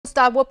quotes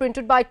that were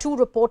printed by two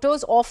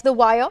reporters of The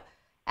Wire,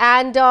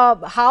 and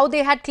how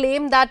they had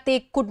claimed that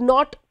they could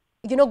not,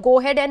 go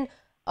ahead and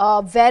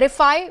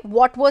verify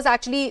what was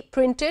actually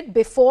printed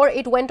before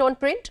it went on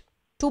print,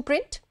 to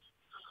print?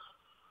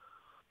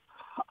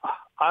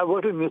 I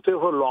worked in newspaper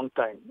for a long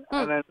time,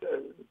 and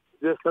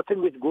there's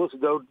nothing which goes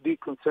without the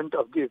consent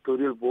of the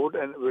editorial board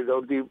and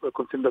without the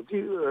consent of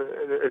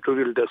the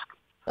editorial desk.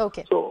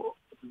 Okay. So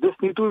this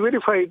need to be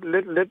verified.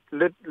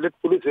 Let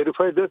police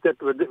verify this,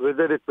 that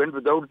whether it went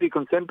without the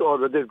consent or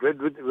whether it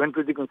went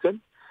with the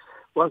consent.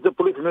 Once the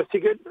police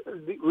investigate,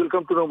 we'll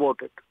come to know about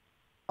it.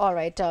 All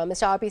right,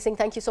 Mr. R.P. Singh,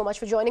 thank you so much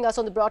for joining us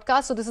on the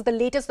broadcast. So this is the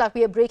latest that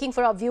we are breaking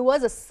for our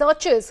viewers. The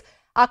searches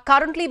are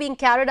currently being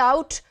carried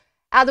out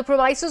at the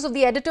premises of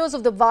the editors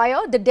of The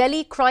Wire. The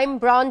Delhi Crime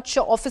Branch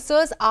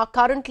officers are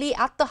currently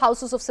at the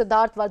houses of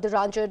Siddharth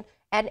Varadarajan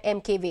and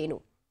M.K.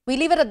 Venu. We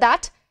leave it at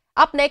that.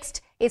 Up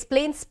next is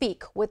Plain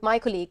Speak with my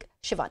colleague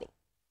Shivani.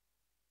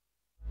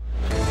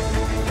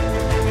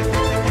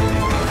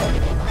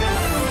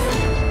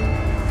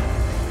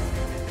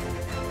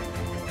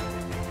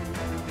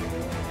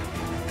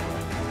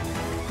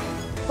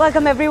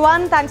 Welcome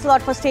everyone. Thanks a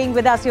lot for staying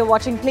with us. You're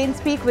watching Plain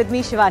Speak with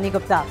me, Shivani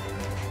Gupta.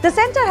 The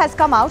centre has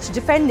come out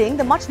defending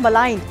the much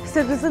maligned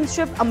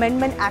Citizenship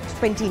Amendment Act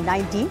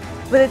 2019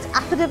 with its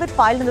affidavit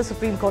filed in the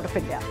Supreme Court of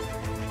India.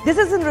 This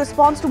is in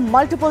response to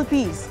multiple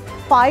pleas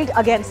filed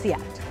against the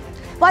Act.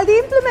 While the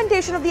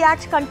implementation of the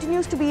Act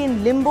continues to be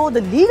in limbo,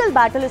 the legal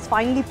battle is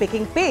finally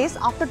picking pace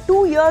after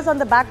 2 years on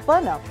the back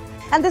burner.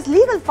 And this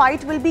legal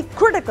fight will be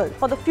critical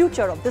for the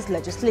future of this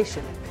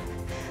legislation.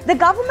 The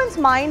government's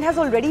mind has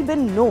already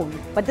been known,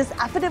 but this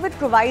affidavit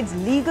provides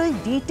legal,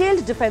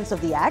 detailed defense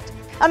of the Act,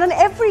 and on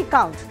every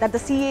count that the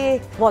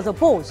CAA was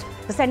opposed,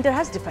 the centre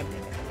has defended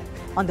it.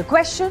 On the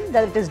question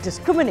that it is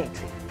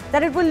discriminatory,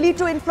 that it will lead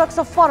to influx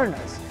of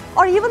foreigners,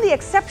 or even the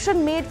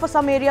exception made for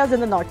some areas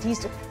in the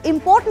northeast,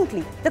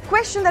 importantly, the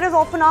question that is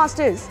often asked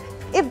is,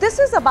 if this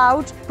is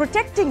about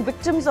protecting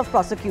victims of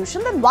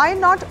prosecution, then why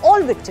not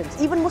all victims,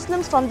 even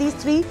Muslims from these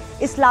three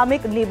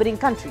Islamic neighbouring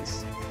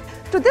countries?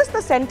 To this,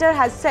 the centre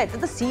has said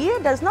that the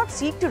CAA does not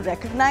seek to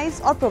recognize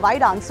or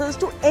provide answers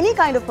to any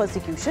kind of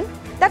persecution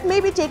that may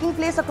be taking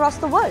place across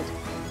the world.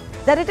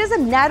 That it is a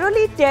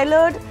narrowly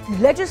tailored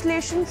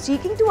legislation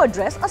seeking to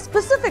address a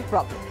specific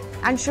problem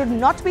and should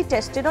not be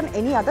tested on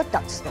any other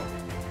touchstone.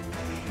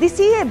 The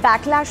CAA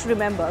backlash,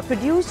 remember,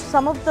 produced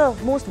some of the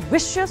most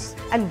vicious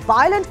and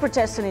violent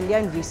protests in India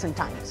in recent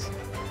times.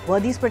 Were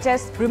these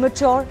protests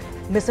premature,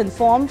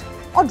 misinformed,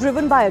 or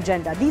driven by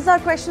agenda? These are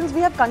questions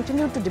we have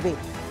continued to debate.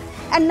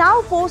 And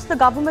now, post the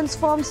government's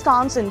firm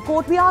stance in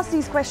court, we ask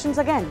these questions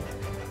again.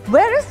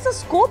 Where is the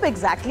scope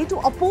exactly to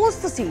oppose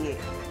the CAA?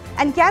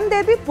 And can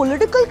there be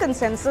political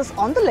consensus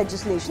on the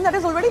legislation that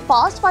is already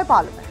passed by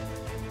Parliament?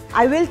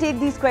 I will take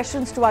these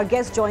questions to our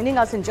guests joining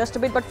us in just a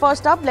bit. But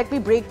first up, let me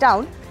break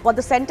down what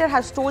the centre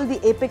has told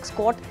the Apex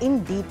Court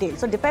in detail.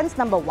 So, defence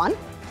number one,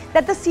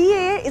 that the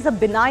CAA is a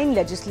benign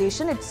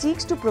legislation. It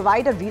seeks to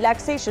provide a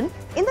relaxation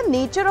in the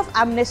nature of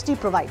amnesty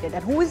provided.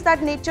 And who is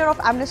that nature of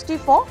amnesty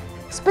for?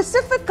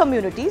 Specific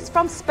communities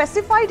from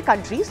specified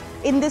countries,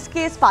 in this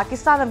case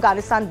Pakistan,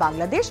 Afghanistan,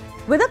 Bangladesh,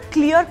 with a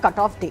clear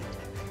cut-off date.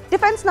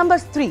 Defence number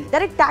three,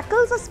 that it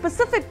tackles a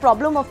specific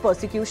problem of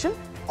persecution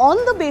on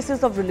the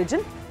basis of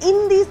religion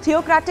in these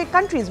theocratic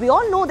countries. We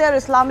all know they are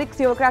Islamic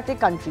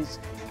theocratic countries.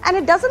 And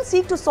it doesn't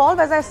seek to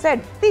solve, as I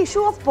said, the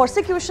issue of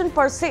persecution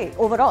per se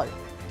overall.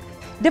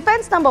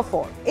 Defence number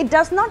four, it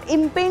does not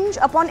impinge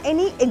upon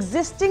any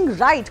existing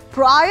right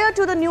prior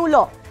to the new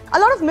law. A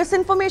lot of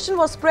misinformation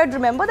was spread,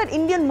 remember, that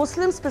Indian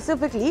Muslims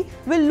specifically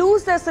will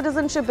lose their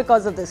citizenship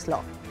because of this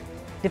law.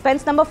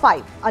 Defence number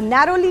five, a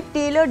narrowly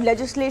tailored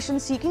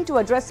legislation seeking to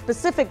address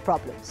specific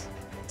problems.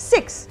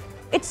 6,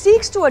 it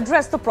seeks to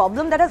address the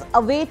problem that has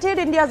awaited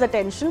India's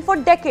attention for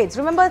decades.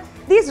 Remember,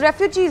 these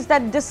refugees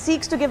that this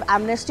seeks to give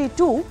amnesty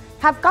to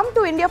have come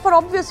to India for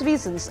obvious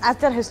reasons as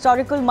their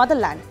historical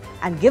motherland.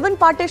 And given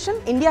partition,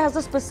 India has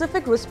a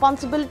specific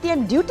responsibility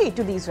and duty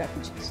to these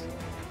refugees.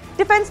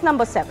 Defence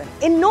number 7.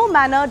 In no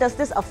manner does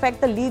this affect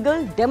the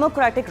legal,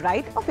 democratic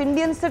right of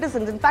Indian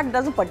citizens. In fact, it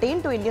doesn't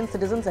pertain to Indian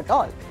citizens at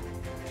all.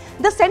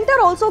 The centre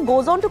also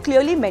goes on to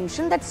clearly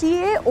mention that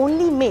CAA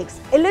only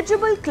makes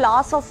eligible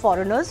class of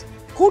foreigners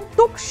who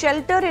took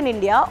shelter in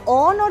India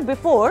on or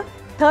before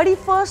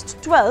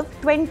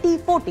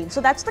 31st/12/2014.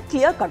 So that's the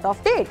clear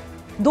cut-off date.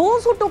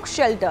 Those who took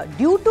shelter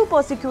due to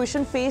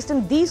persecution faced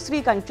in these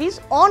three countries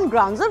on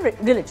grounds of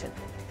religion.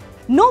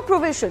 No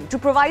provision to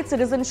provide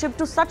citizenship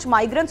to such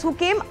migrants who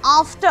came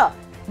after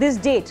this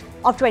date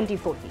of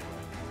 2014.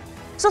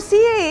 So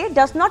CAA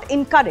does not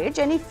encourage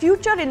any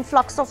future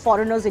influx of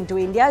foreigners into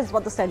India, is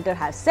what the centre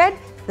has said.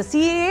 The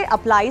CAA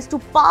applies to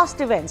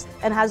past events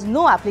and has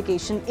no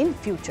application in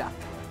future.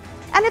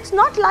 And it's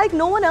not like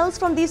no one else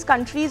from these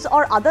countries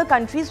or other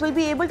countries will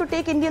be able to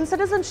take Indian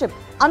citizenship.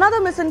 Another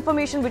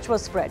misinformation which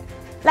was spread.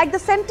 Like the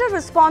centre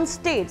response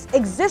states,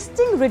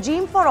 existing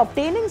regime for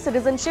obtaining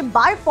citizenship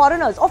by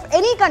foreigners of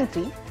any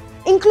country,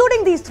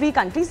 including these three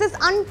countries, is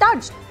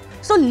untouched.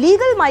 So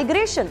legal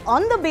migration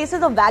on the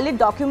basis of valid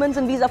documents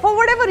and visa for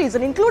whatever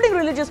reason, including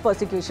religious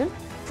persecution,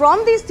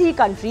 from these three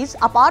countries,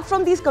 apart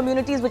from these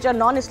communities which are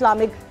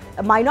non-Islamic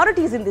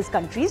minorities in these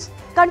countries,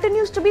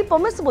 continues to be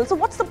permissible. So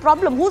what's the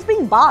problem? Who's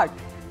being barred?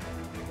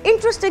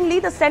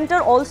 Interestingly, the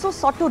centre also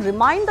sought to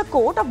remind the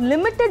court of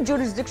limited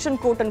jurisdiction,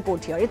 quote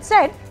unquote here. It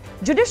said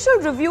judicial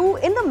review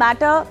in the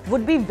matter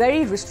would be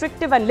very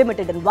restrictive and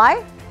limited. And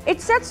why? It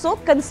said so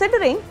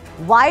considering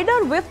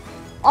wider width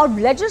of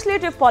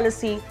legislative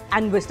policy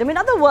and wisdom. In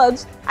other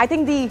words, I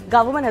think the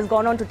government has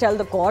gone on to tell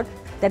the court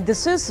that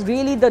this is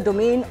really the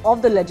domain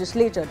of the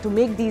legislature to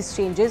make these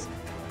changes.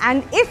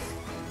 And if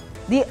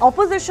the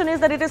opposition is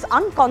that it is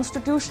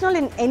unconstitutional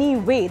in any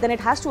way, then it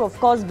has to, of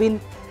course, be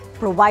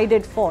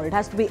provided for. It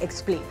has to be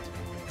explained.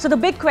 So the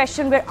big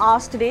question we're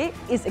asked today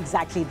is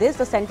exactly this.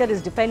 The centre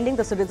is defending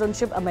the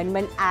Citizenship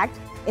Amendment Act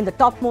in the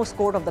topmost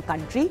court of the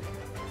country.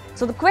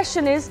 So the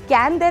question is,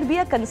 can there be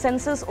a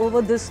consensus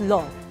over this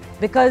law?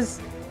 Because,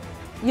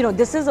 you know,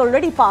 this is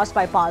already passed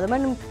by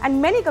Parliament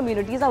and many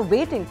communities are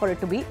waiting for it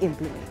to be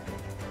implemented.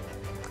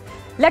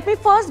 Let me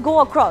first go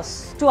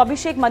across to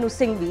Abhishek Manu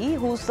Singhvi,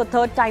 who's the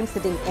third time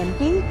sitting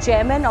MP,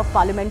 chairman of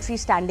Parliamentary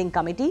Standing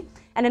Committee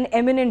and an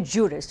eminent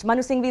jurist.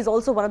 Manu Singhvi is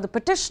also one of the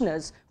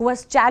petitioners who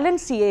has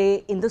challenged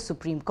CAA in the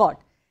Supreme Court.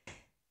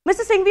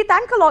 Mr. Singhvi,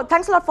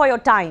 thanks a lot for your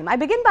time. I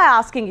begin by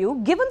asking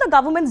you, given the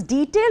government's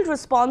detailed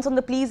response on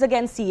the pleas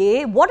against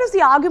CAA, what is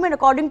the argument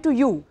according to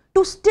you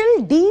to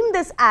still deem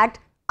this act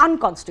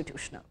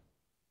unconstitutional?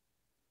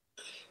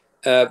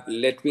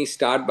 Let me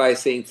start by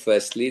saying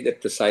firstly that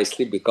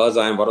precisely because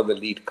I am one of the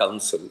lead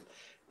counsel,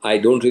 I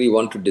don't really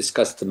want to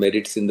discuss the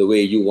merits in the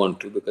way you want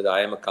to, because I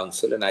am a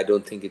counsel and I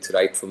don't think it's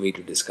right for me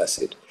to discuss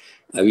it.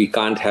 We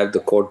can't have the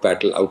court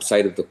battle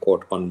outside of the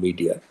court on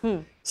media.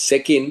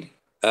 Second,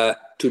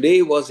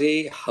 today was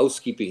a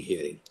housekeeping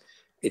hearing.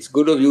 It's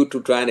good of you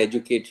to try and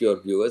educate your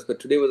viewers,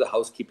 but today was a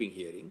housekeeping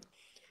hearing.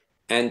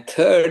 And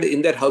third,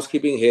 in that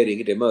housekeeping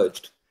hearing, it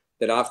emerged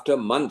that after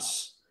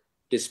months,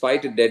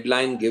 despite a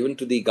deadline given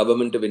to the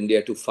Government of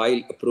India to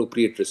file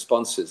appropriate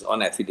responses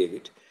on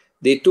affidavit,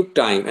 they took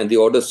time, and the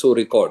order so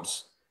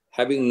records,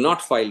 having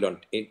not filed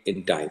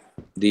in time.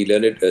 The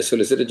learned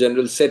Solicitor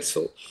General said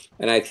so.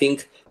 And I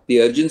think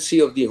the urgency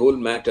of the whole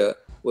matter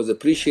was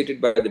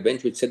appreciated by the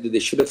bench, which said that they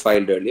should have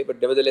filed earlier,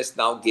 but nevertheless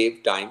now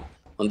gave time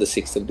on the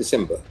 6th of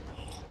December.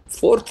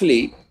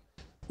 Fourthly,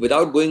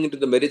 without going into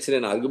the merits in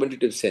an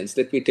argumentative sense,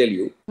 let me tell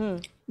you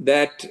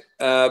that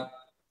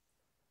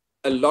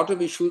a lot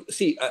of issues.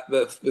 See,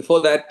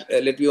 before that,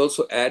 let me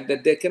also add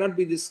that there cannot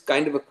be this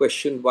kind of a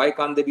question, why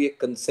can't there be a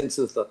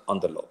consensus on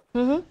the law?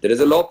 There is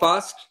a law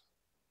passed.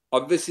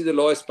 Obviously, the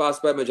law is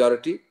passed by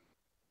majority.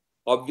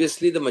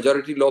 Obviously, the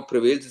majority law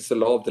prevails. It's the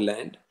law of the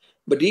land.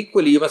 But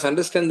equally, you must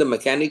understand the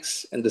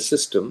mechanics and the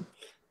system.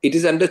 It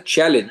is under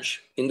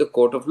challenge in the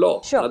court of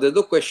law. Sure. Now, there's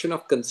no question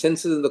of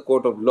consensus in the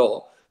court of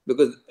law,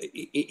 because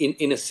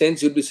in a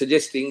sense, you'd be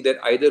suggesting that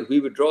either we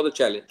withdraw the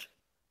challenge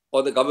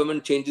or the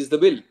government changes the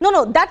bill.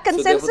 No, that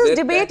consensus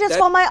debate is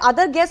for my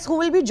other guests who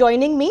will be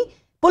joining me,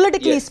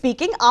 politically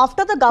speaking,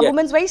 after the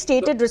government's very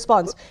stated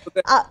response.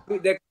 There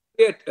could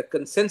be a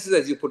consensus,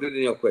 as you put it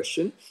in your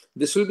question.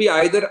 This will be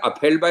either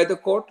upheld by the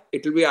court,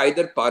 it will be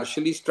either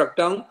partially struck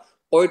down,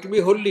 or it will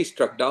be wholly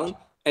struck down,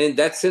 and in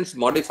that sense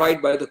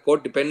modified by the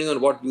court depending on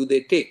what view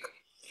they take.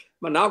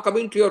 But now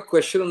coming to your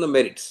question on the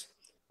merits,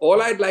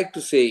 all I'd like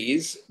to say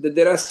is that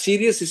there are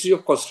serious issues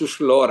of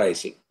constitutional law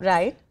arising.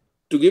 Right.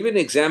 To give an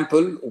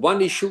example,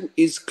 one issue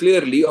is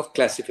clearly of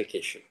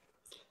classification.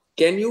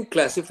 Can you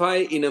classify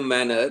in a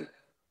manner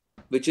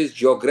which is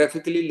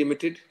geographically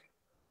limited,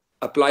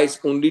 applies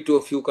only to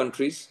a few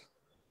countries?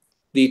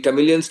 The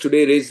Tamilians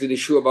today raised an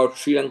issue about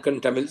Sri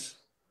Lankan Tamils.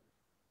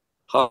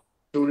 How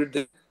included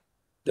them?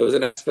 There was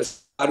an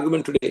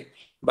argument today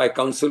by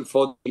counsel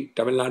for the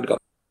Tamil Nadu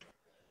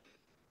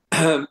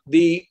government.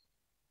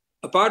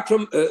 Apart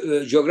from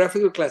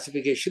geographical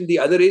classification, the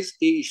other is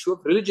an issue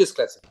of religious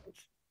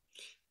classification.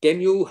 Can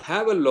you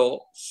have a law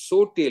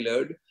so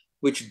tailored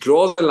which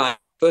draws a line,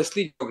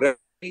 firstly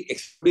geographically,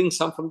 excluding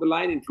some from the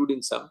line,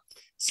 including some.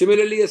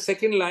 Similarly, a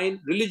second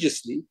line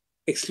religiously,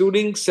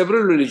 excluding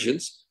several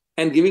religions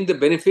and giving the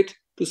benefit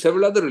to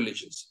several other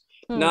religions.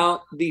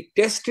 Now, the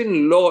test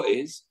in law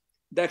is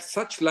that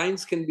such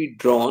lines can be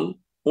drawn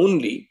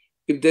only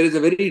if there is a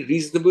very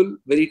reasonable,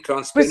 very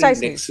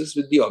transparent nexus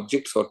with the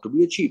object sought to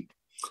be achieved.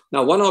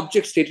 Now, one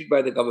object stated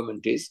by the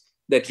government is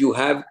that you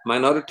have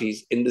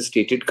minorities in the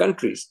stated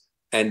countries,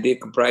 and they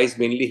comprise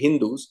mainly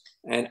Hindus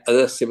and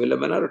other similar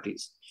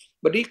minorities.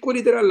 But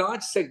equally, there are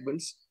large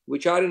segments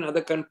which are in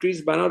other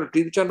countries,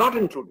 minorities which are not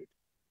included.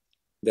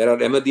 There are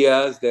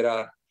Ahmadiyas, there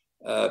are,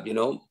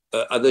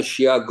 other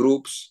Shia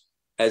groups,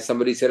 as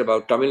somebody said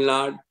about Tamil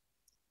Nadu.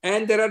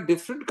 And there are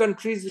different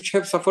countries which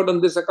have suffered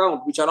on this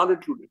account, which are not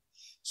included.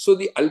 So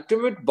the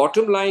ultimate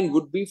bottom line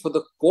would be for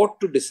the court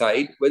to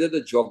decide whether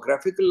the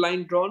geographical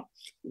line drawn,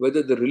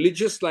 whether the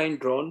religious line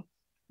drawn,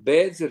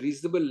 bears a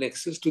reasonable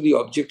nexus to the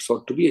object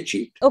sought to be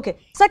achieved. Okay.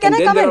 Sir, can I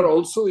come in? And then there are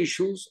also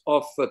issues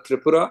of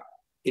Tripura,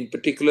 in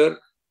particular,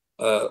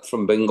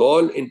 from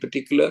Bengal in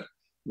particular,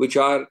 which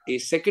are a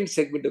second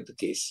segment of the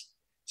case.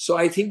 So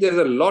I think there's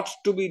a lot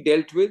to be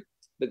dealt with.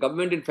 The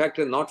government, in fact,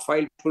 has not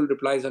filed full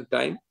replies on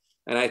time.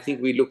 And I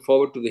think we look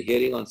forward to the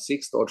hearing on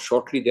 6th or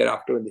shortly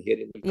thereafter when the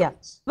hearing will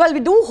commence. Well, we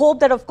do hope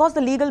that, of course,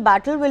 the legal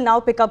battle will now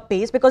pick up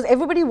pace because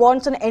everybody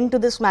wants an end to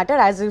this matter.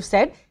 As you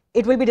said,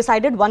 it will be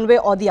decided one way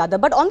or the other.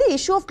 But on the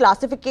issue of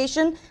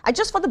classification, I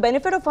just, for the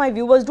benefit of my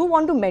viewers, do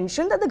want to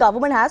mention that the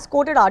government has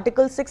quoted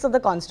Article 6 of the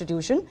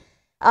Constitution,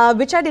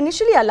 which had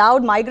initially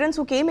allowed migrants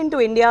who came into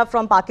India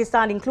from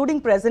Pakistan, including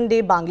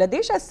present-day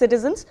Bangladesh, as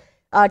citizens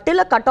till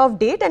a cut-off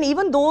date, and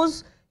even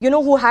those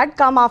who had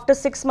come after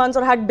 6 months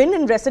or had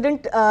been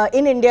resident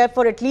in India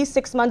for at least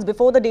 6 months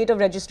before the date of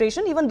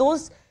registration, even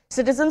those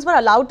citizens were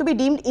allowed to be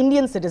deemed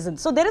Indian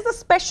citizens. So there is a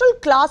special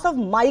class of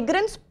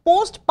migrants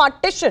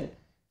post-partition,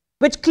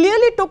 which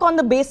clearly took on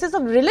the basis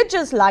of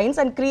religious lines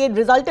and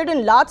resulted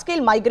in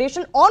large-scale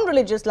migration on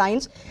religious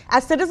lines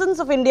as citizens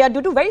of India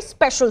due to very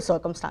special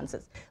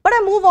circumstances. But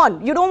I move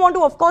on. You don't want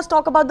to, of course,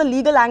 talk about the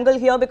legal angle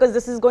here because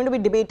this is going to be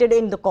debated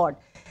in the court.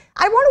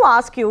 I want to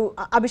ask you,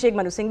 Abhishek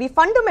Manu Singh,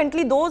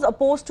 fundamentally those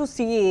opposed to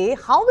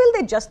CAA, how will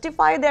they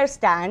justify their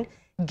stand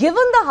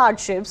given the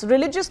hardships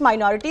religious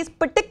minorities,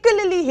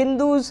 particularly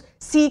Hindus,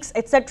 Sikhs,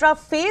 etc.,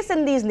 face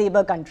in these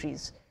neighbor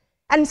countries?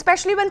 And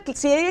especially when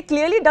CAA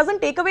clearly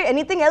doesn't take away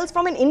anything else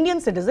from an Indian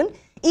citizen,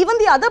 even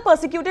the other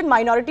persecuted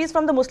minorities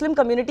from the Muslim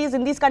communities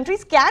in these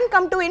countries can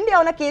come to India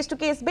on a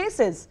case-to-case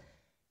basis.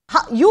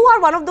 You are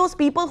one of those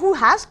people who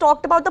has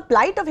talked about the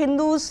plight of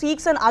Hindus,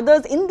 Sikhs and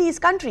others in these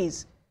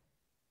countries.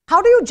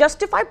 How do you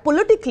justify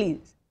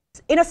politically,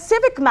 in a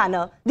civic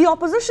manner, the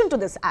opposition to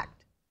this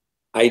act?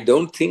 I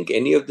don't think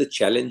any of the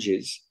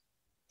challenges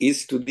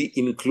is to the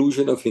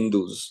inclusion of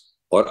Hindus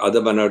or other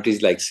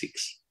minorities like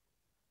Sikhs.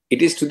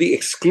 It is to the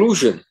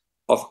exclusion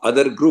of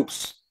other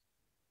groups.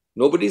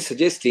 Nobody is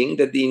suggesting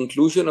that the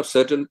inclusion of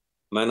certain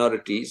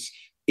minorities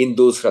in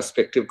those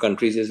respective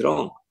countries is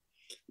wrong.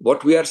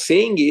 What we are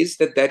saying is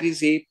that that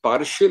is a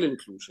partial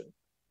inclusion.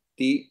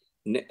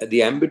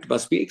 The ambit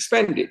must be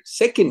expanded.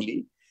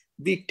 Secondly,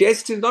 the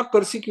test is not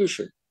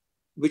persecution,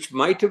 which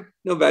might have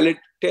a valid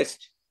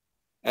test,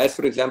 as,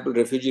 for example,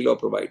 refugee law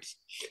provides.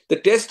 The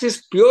test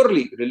is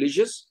purely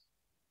religious,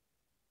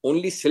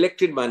 only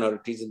selected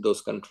minorities in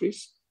those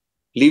countries,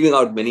 leaving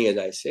out many, as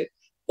I said,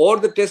 or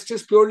the test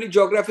is purely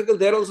geographical.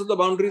 There also the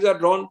boundaries are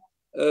drawn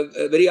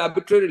very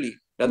arbitrarily.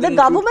 The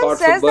government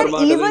says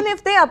that even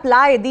if they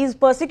apply these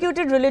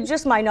persecuted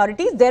religious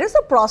minorities, there is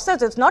a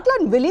process. It's not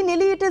like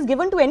willy-nilly it is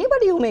given to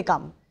anybody who may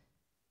come.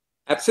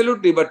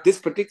 Absolutely, but this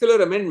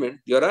particular amendment,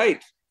 you're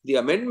right, the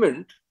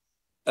amendment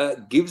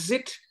gives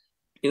it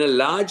in a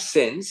large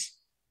sense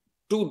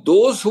to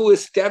those who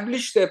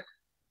establish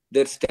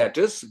their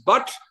status,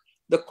 but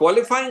the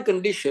qualifying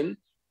condition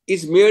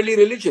is merely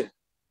religion.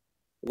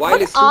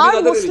 But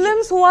are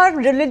Muslims who are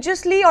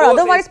religiously or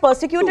otherwise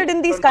persecuted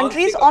in these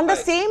countries on the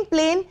same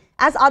plane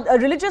as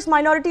religious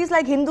minorities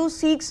like Hindus,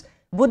 Sikhs,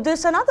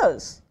 Buddhists and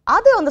others?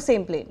 Are they on the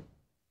same plane?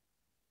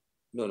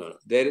 No.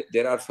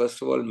 There are,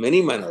 first of all,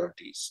 many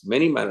minorities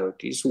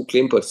who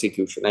claim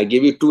persecution. I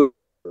gave you two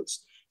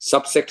examples.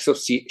 Subsects of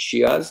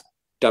Shias,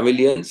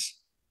 Tamilians,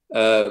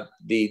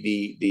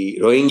 the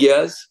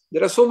Rohingyas.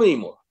 There are so many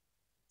more.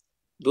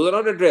 Those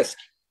are not addressed.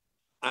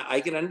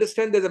 I can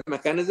understand there's a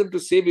mechanism to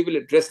say we will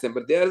address them,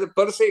 but there is a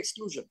per se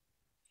exclusion.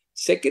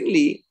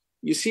 Secondly,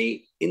 you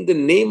see, in the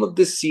name of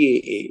the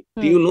CAA,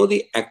 do you know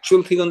the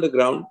actual thing on the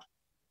ground?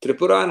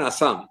 Tripura and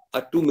Assam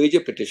are two major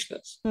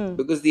petitioners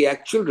because the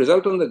actual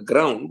result on the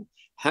ground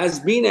has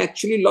been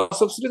actually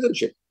loss of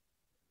citizenship.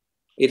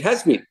 It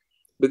has been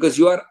because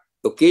you are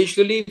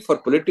occasionally for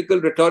political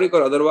rhetoric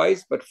or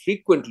otherwise, but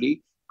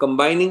frequently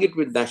combining it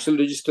with national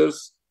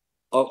registers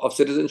of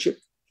citizenship.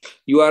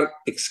 You are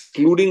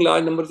excluding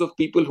large numbers of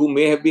people who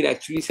may have been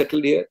actually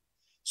settled here.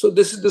 So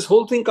this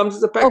whole thing comes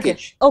as a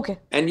package. Okay.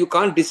 And you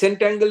can't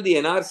disentangle the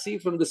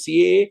NRC from the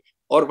CAA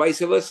or vice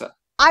versa.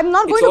 I'm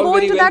not going to go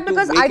into that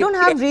because I don't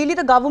have really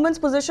the government's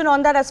position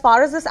on that as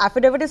far as this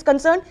affidavit is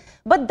concerned.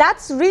 But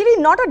that's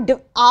really not an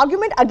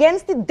argument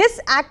against this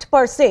act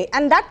per se.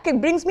 And that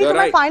brings me to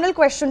my final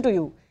question to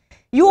you.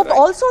 You have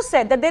also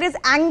said that there is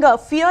anger,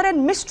 fear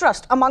and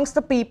mistrust amongst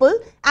the people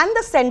and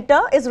the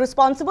centre is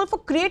responsible for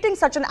creating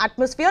such an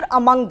atmosphere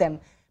among them.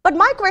 But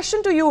my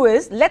question to you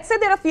is, let's say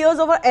there are fears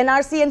over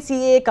NRC and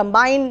CAA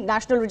combined,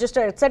 national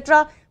register,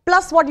 etc.,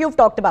 plus what you've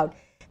talked about.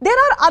 There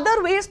are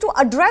other ways to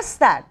address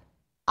that.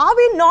 Are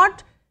we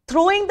not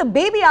throwing the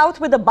baby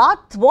out with the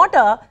bath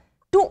water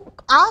to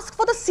ask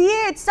for the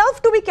CAA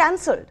itself to be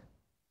cancelled?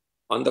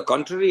 On the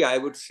contrary, I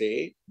would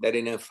say that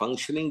in a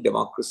functioning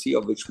democracy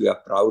of which we are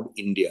proud,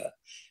 India,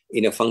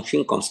 in a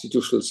functioning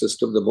constitutional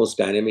system, the most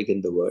dynamic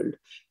in the world,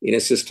 in a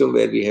system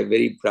where we have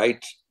very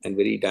bright and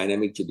very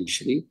dynamic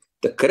judiciary,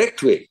 the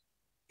correct way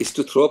is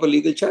to throw up a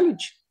legal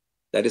challenge.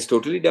 That is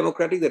totally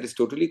democratic, that is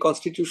totally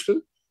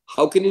constitutional.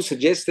 How can you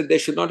suggest that there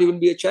should not even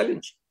be a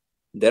challenge?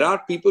 There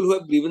are people who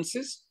have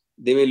grievances.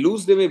 They may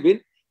lose, they may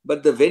win.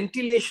 But the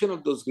ventilation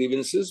of those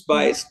grievances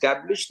by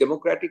established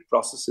democratic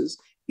processes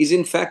is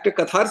in fact a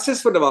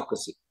catharsis for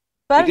democracy.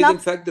 Fair it enough. is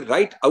in fact the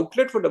right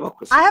outlet for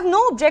democracy. I have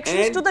no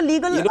objections And, to the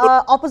legal you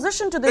know,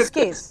 opposition to this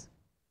case.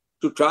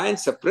 To try and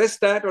suppress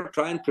that or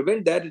try and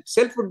prevent that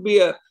itself would be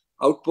a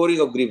outpouring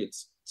of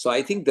grievance. So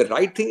I think the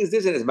right thing is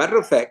this, and as a matter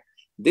of fact,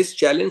 this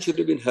challenge should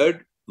have been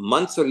heard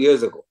months or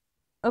years ago.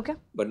 Okay.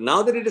 But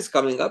now that it is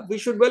coming up, we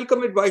should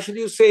welcome it. Why should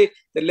you say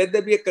that let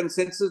there be a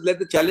consensus, let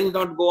the challenge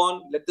not go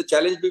on, let the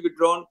challenge be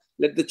withdrawn,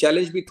 let the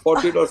challenge be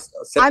thwarted or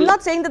settled? I'm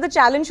not saying that the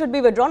challenge should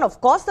be withdrawn.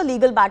 Of course, the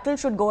legal battle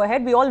should go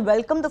ahead. We all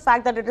welcome the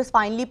fact that it is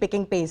finally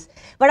picking pace.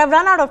 But I've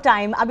run out of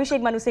time.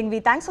 Abhishek Manu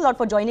Singhvi, thanks a lot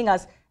for joining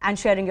us and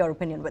sharing your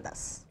opinion with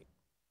us.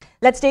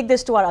 Let's take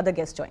this to our other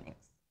guest joining us.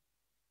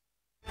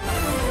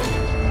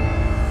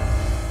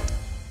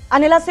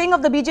 Anila Singh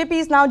of the BJP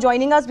is now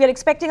joining us. We are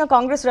expecting a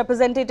Congress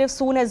representative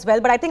soon as well.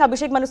 But I think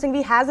Abhishek Manu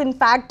Singhvi has in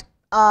fact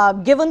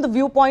given the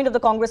viewpoint of the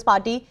Congress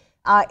party.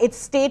 Its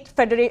state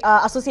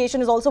association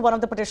is also one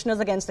of the petitioners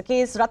against the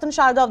case. Ratan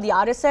Sharda of the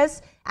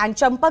RSS and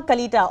Champak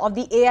Kalita of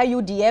the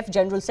AIUDF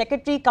General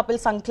Secretary. Kapil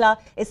Sankla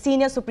is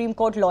senior Supreme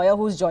Court lawyer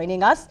who's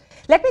joining us.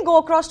 Let me go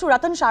across to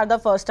Ratan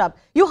Sharda first up.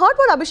 You heard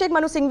what Abhishek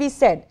Manu Singhvi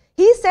said.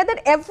 He said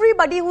that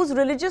everybody who's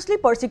religiously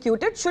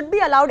persecuted should be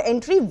allowed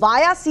entry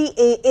via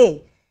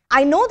CAA.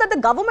 I know that the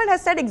government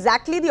has said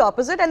exactly the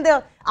opposite, and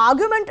the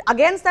argument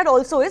against that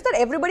also is that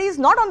everybody is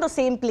not on the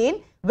same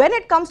plane when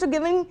it comes to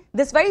giving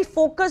this very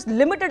focused,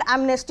 limited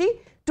amnesty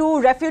to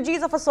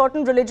refugees of a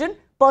certain religion,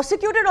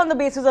 persecuted on the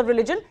basis of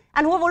religion,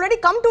 and who have already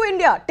come to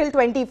India till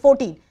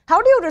 2014.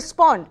 How do you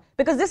respond?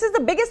 Because this is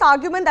the biggest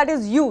argument that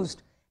is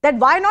used, that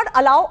why not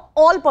allow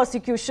all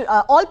persecution,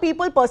 all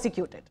people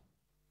persecuted?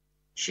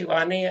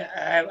 Shivani,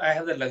 I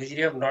have the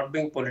luxury of not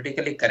being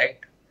politically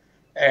correct,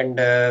 and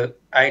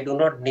I do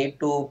not need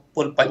to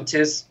pull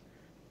punches.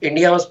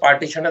 India was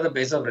partitioned on the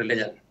basis of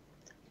religion.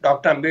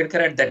 Dr.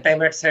 Ambedkar at that time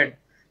had said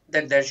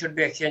that there should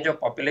be exchange of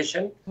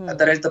population,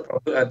 otherwise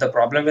the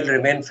problem will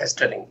remain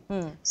festering.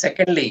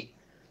 Secondly,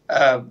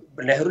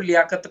 Nehru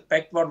Liaquat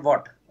Pact about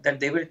what? That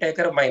they will take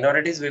care of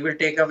minorities, we will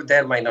take care of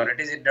their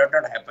minorities. It did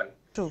not happen.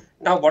 True.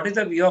 Now, what is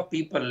the view of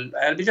people?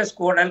 I'll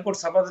quote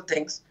some of the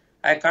things.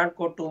 I can't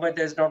quote too much,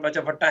 there's not much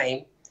of a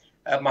time.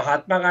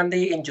 Mahatma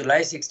Gandhi in July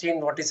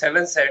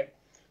 1647 said,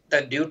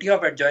 the duty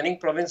of adjoining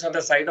province on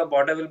the side of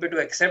border will be to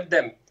accept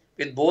them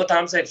with both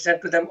arms and extend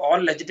to them all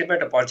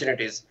legitimate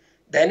opportunities.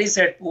 Then he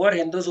said, poor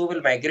Hindus who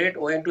will migrate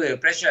owing to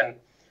repression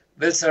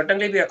will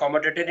certainly be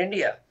accommodated in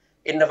India.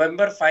 In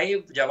November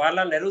 5,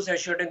 Jawaharlal Nehru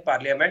assured in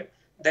Parliament,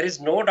 there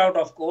is no doubt,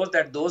 of course,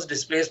 that those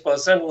displaced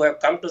persons who have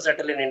come to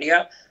settle in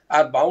India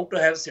are bound to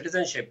have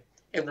citizenship.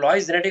 If law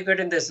is inadequate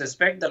in this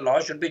respect, the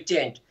law should be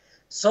changed.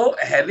 So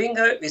having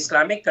an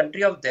Islamic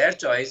country of their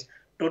choice,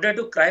 today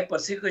to cry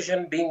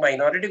persecution being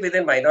minority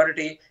within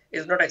minority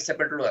is not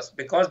acceptable to us,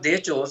 because they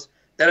chose.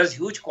 There was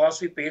huge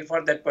cost we paid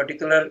for that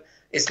particular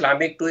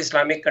Islamic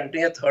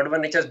country, a third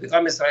one which has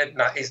become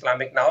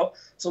Islamic now.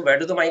 So where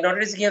do the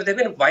minorities give? They've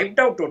been wiped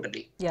out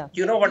totally. Yeah.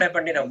 You know what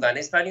happened in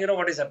Afghanistan, you know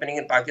what is happening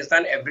in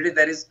Pakistan. Every day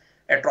there is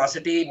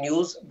atrocity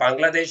news.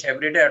 Bangladesh,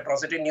 every day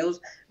atrocity news.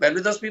 Where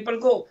will those people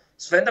go?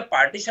 So when the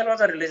partition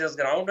was a religious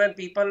ground, when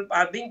people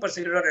are being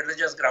persecuted on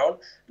religious ground,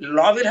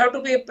 law will have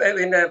to be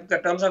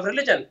in terms of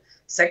religion.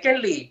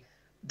 Secondly,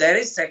 there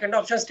is second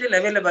option still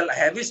available.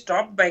 Have we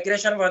stopped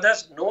migration with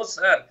us? No,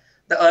 sir.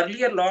 The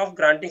earlier law of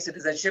granting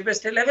citizenship is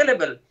still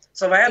available.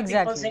 So why are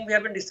people saying we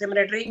have been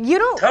discriminatory? You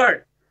know,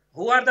 third,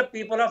 who are the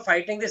people who are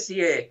fighting the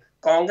CAA?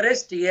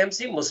 Congress,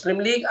 TMC, Muslim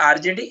League,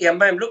 RJD,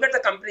 MIM. Look at the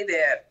company they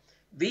have.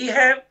 We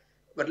have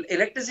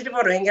electricity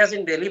for Rohingyas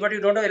in Delhi, but you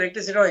don't have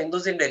electricity for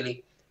Hindus in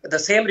Delhi. The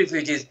same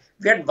refugees.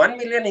 We had 1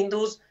 million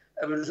Hindus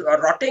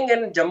rotting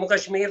in Jammu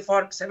Kashmir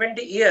for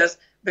 70 years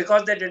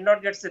because they did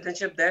not get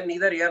citizenship there,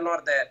 neither here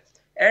nor there.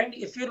 And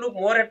if you look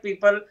more at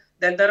people,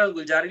 then there was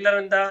Guljari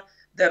Nanda,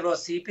 there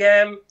was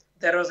CPIM,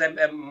 there was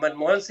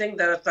Manmohan Singh,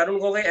 there was Tarun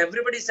Gogoi.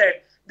 Everybody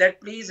said that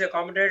please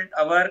accommodate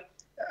our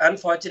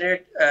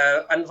unfortunate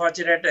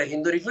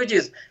Hindu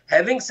refugees.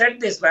 Having said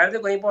this, why are they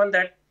going upon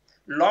that?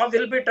 Law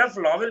will be tough,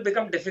 law will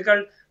become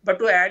difficult, but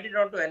to add it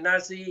on to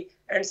NRC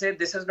and say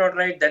this is not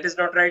right, that is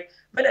not right,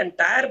 when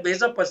entire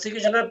base of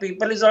persecution of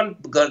people is on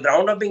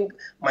ground of being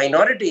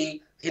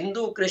minority,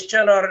 Hindu,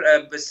 Christian or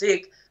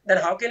Sikh, then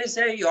how can you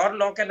say your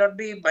law cannot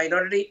be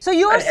minority? So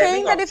you are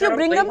saying that if you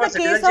bring up the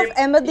case of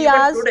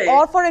Ahmadiyas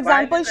or, for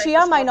example,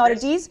 Shia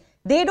minorities,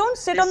 they don't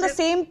sit on the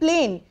same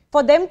plane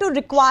for them to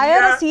require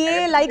a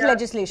CAA-like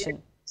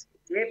legislation.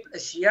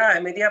 Shia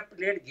Ahmadiyya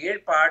played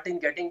great part in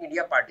getting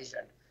India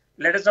partitioned.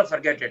 Let us not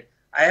forget it.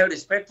 I have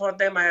respect for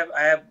them. I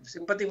have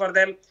sympathy for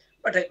them.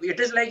 But it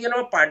is like,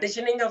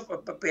 partitioning of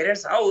a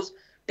parent's house,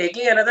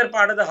 taking another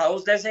part of the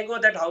house, then saying, oh,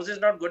 that house is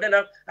not good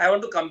enough, I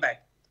want to come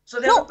back. So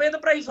they have to pay the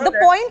price for that. The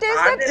point is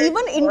that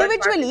even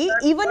individually,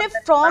 even if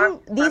from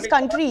these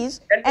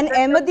countries, an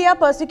Ahmadiyya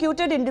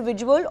persecuted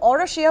individual or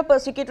a Shia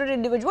persecuted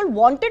individual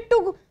wanted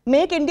to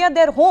make India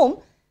their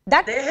home,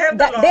 that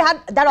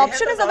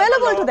option is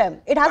available to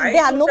them.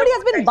 Nobody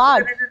has been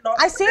barred.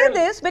 I say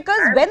this because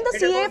when the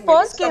CAA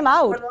first came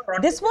out,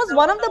 this was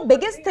one of the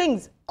biggest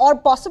things, or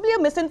possibly a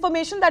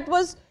misinformation that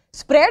was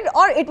spread,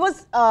 or it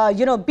was,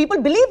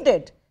 people believed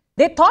it,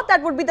 They thought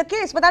that would be the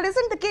case, but that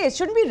isn't the case.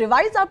 Shouldn't we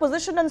revise our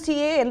position on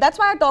CAA? And that's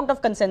why I talked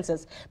of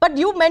consensus. But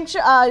you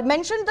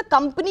mentioned the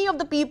company of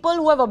the people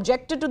who have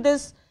objected to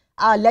this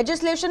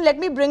legislation. Let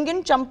me bring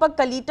in Champak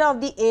Kalita of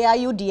the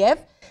AIUDF.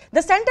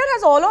 The centre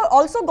has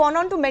also gone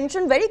on to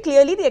mention very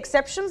clearly the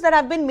exceptions that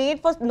have been made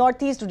for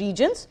Northeast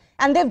regions,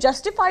 and they've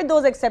justified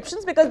those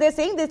exceptions because they're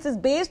saying this is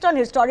based on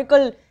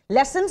historical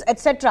lessons,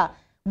 etc.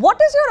 What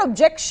is your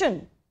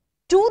objection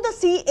to the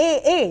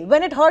CAA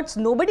when it hurts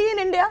nobody in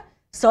India?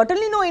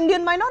 Certainly no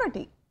Indian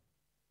minority.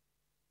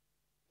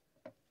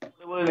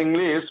 In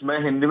English, मैं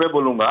हिंदी में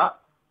बोलूँगा.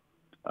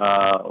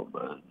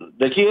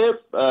 देखिए,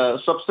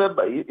 सबसे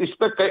इस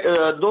पे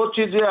दो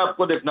चीजें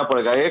आपको देखना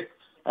पड़ेगा. एक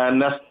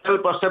नेशनल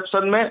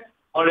परसेप्शन में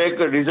और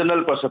एक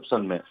रीजनल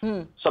परसेप्शन में.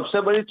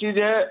 सबसे बड़ी चीज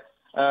है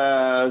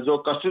जो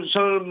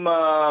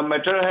कॉन्स्टिट्यूशनल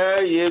मैटर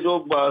है, ये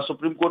जो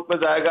सुप्रीम कोर्ट में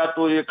जाएगा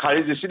तो ये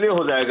खारिज इसीलिए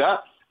हो जाएगा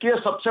कि ये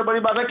सबसे बड़ी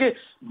बात है कि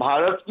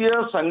भारतीय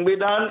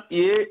संविधान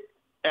ये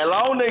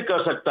अलाउ नहीं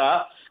कर सकता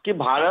कि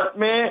भारत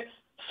में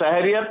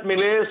शहरियत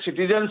मिले,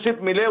 सिटीजनशिप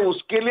मिले,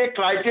 उसके लिए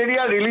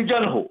क्राइटेरिया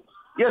रिलीजन हो.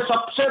 ये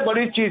सबसे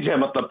बड़ी चीज है.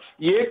 मतलब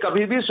ये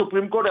कभी भी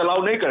सुप्रीम कोर्ट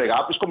अलाउ नहीं करेगा.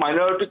 आप इसको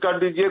माइनॉरिटी कर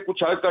दीजिए,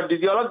 कुछ अलग कर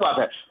दीजिए, अलग बात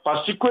है.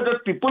 परसिक्यूटेड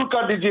पीपल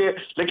कर दीजिए,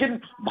 लेकिन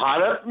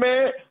भारत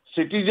में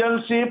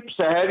सिटीजनशिप,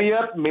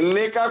 शहरियत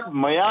मिलने का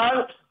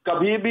मयार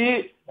कभी भी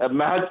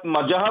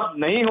मजहब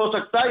नहीं हो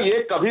सकता.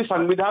 ये कभी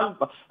संविधान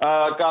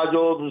का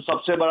जो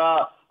सबसे बड़ा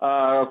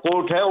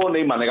कोर्ट है वो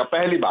नहीं मानेगा.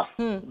 पहली बात.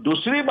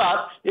 दूसरी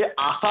बात, ये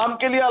आसाम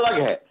के लिए अलग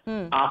है.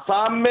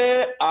 आसाम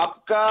में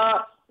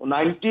आपका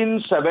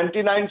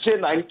 1979 से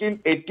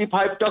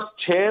 1985 तक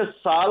 6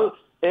 साल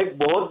एक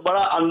बहुत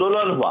बड़ा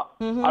आंदोलन हुआ,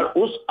 और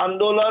उस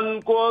आंदोलन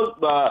को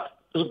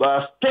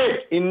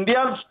स्टेट,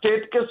 इंडियन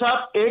स्टेट के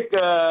साथ एक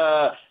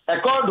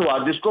अकॉर्ड हुआ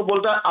जिसको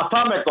बोलता है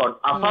आसाम अकॉर्ड,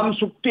 आसाम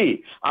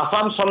चुक्ति,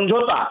 आसाम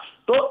समझौता.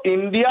 तो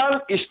इंडियन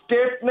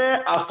स्टेट ने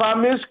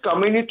आसामीज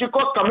कम्युनिटी को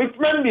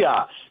कमिटमेंट दिया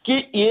कि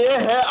ये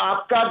है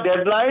आपका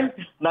डेडलाइन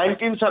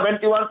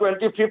 1971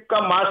 25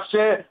 का मार्च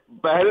से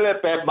पहले,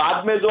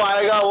 बाद में जो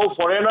आएगा वो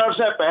फॉरेनर्स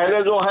है,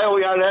 पहले जो है वो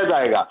यहाँ रह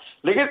जाएगा.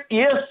 लेकिन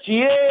ये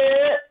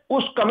सीएए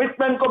उस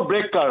कमिटमेंट को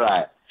ब्रेक कर रहा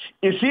है.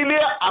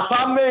 इसीलिए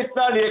आसाम में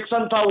इतना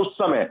रिएक्शन था उस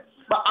समय.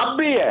 अब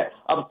भी है,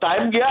 अब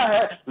टाइम गया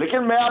है,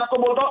 लेकिन मैं आपको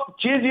बोलता हूँ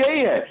चीज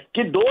यही है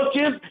कि दो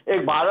चीज,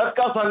 एक भारत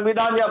का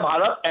संविधान या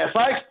भारत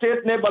ऐसा एक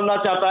स्टेट नहीं बनना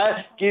चाहता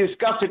है कि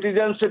इसका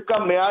सिटीजनशिप का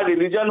मेयार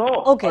रिलीजन हो.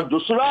 और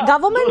दूसरा,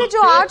 गवर्नमेंट ने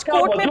जो आज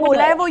कोर्ट में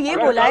बोला है वो ये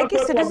बोला है कि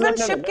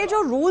सिटीजनशिप के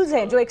जो रूल्स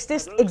हैं, जो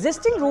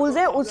एग्जिस्टिंग रूल्स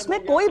हैं, उसमें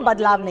कोई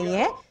बदलाव नहीं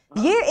है.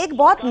 ये एक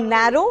बहुत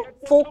नैरो,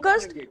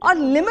 फोकस्ड और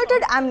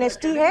लिमिटेड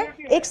एमनेस्टी है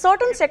एक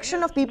सर्टेन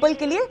सेक्शन ऑफ पीपल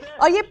के लिए,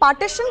 और ये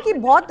पार्टीशन की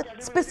बहुत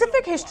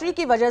स्पेसिफिक हिस्ट्री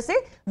की वजह से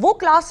वो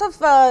क्लास ऑफ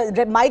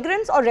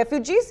माइग्रेंट्स और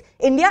रेफ्यूजीज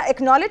इंडिया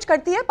एक्नॉलेज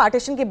करती है.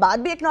 पार्टीशन के बाद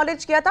भी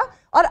एक्नॉलेज किया था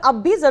और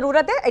अब भी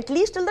जरूरत है,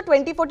 at least till the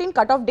 2014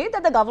 cut off date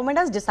that the government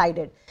has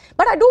decided.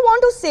 But I do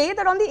want to say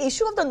that on the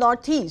issue of the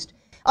north east,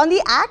 on the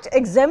act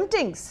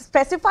exempting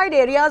specified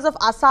areas of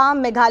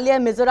Assam, Meghalaya,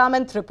 Mizoram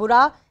and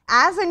Tripura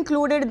as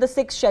included in the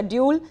 6th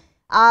schedule,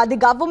 the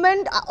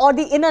government, or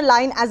the inner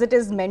line as it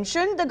is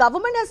mentioned, the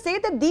government has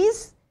said that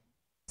these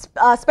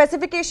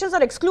specifications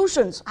or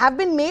exclusions have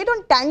been made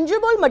on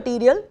tangible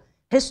material,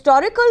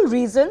 historical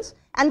reasons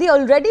and the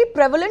already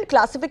prevalent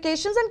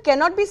classifications and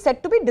cannot be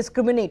said to be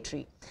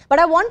discriminatory. But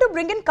I want to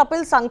bring in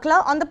Kapil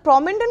Sankla on the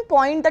prominent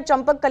point that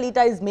Champak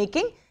Kalita is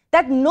making,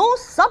 that no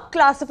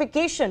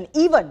sub-classification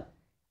even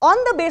on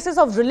the basis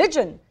of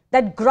religion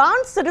that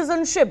grants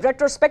citizenship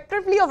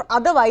retrospectively or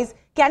otherwise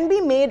can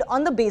be made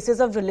on the basis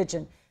of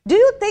religion. Do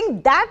you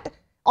think that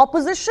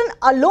opposition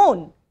alone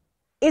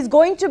is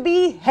going to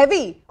be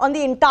heavy on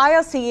the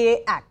entire CAA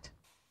Act?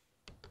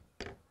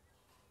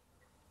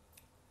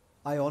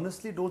 I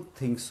honestly don't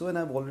think so, and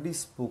I've already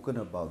spoken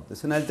about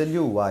this, and I'll tell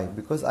you why.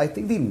 Because I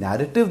think the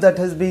narrative that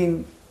has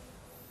been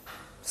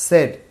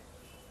said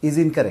is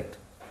incorrect.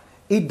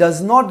 It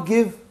does not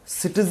give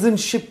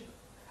citizenship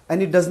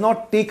and it does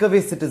not take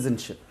away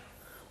citizenship.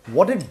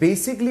 What it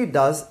basically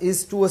does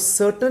is, to a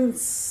certain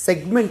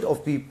segment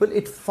of people,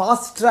 it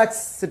fast tracks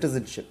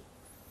citizenship.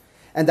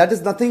 And that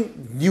is nothing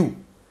new.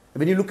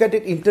 When you look at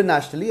it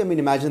internationally, I mean,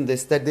 imagine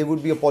this, that there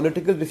would be a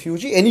political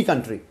refugee, any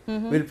country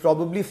will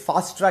probably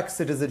fast track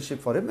citizenship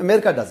for him.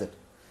 America does it.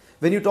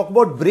 When you talk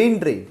about brain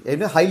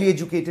drain, highly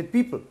educated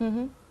people,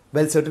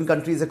 well, certain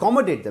countries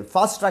accommodate them,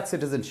 fast track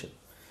citizenship.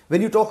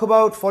 When you talk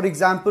about, for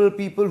example,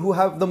 people who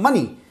have the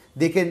money,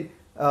 they can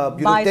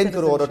 10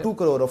 crore or 2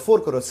 crore or 4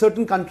 crore.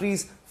 Certain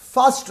countries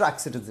fast track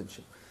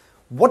citizenship.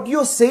 What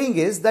you're saying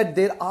is that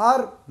there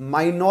are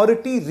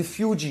minority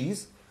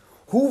refugees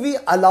who we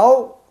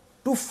allow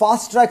to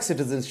fast track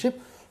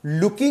citizenship,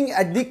 looking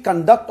at the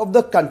conduct of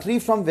the country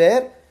from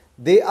where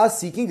they are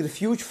seeking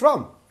refuge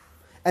from.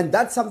 And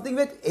that's something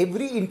that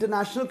every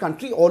international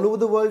country all over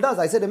the world does.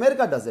 I said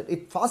America does it.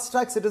 It fast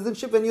tracks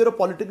citizenship when you're a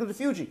political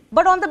refugee.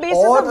 But on the basis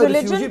or of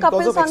religion,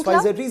 because of Kapil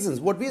Sankla? XYZ reasons.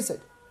 What we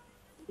said.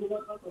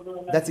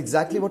 That's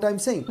exactly what I'm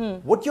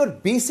saying. What you're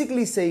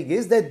basically saying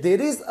is that there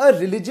is a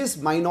religious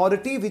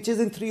minority which is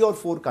in 3 or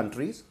 4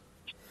 countries,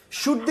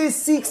 should they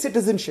seek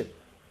citizenship,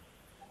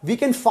 we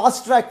can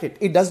fast track it.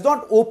 It does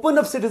not open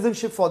up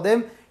citizenship for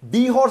them,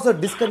 dehors or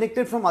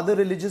disconnected from other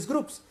religious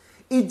groups.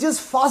 It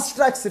just fast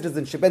tracks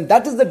citizenship, and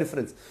that is the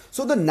difference.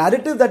 So the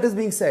narrative that is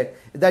being said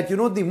that, you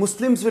know, the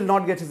Muslims will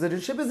not get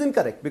citizenship is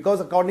incorrect, because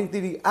according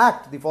to the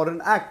Act, the Foreign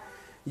Act,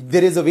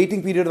 there is a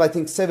waiting period of, I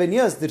think, 7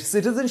 years. The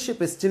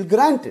citizenship is still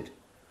granted.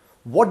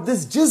 What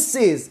this just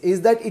says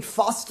is that it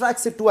fast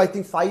tracks it to, I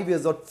think, 5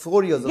 years or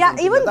 4 years. Yeah,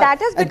 even that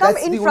has become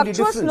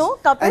infructuous, no,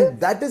 Kapil? And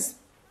that is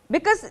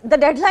because the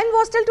deadline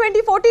was till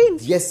 2014.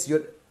 Yes,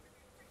 you're.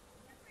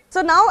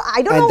 So now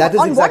I don't know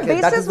on what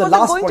basis was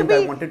it going to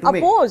be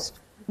opposed.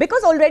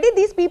 Because already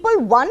these people,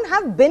 one,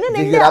 have been in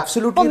India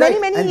for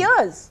many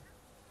years.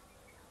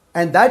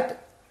 And that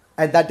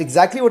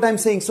exactly what I'm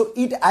saying. So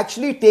it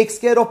actually takes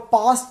care of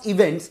past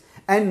events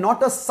and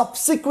not a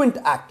subsequent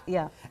act.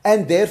 Yeah.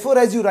 And therefore,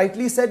 as you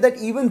rightly said, that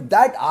even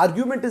that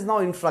argument is now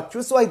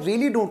infructuous. So I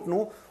really don't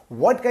know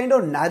what kind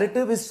of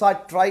narrative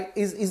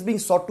is being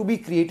sought to be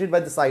created by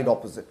the side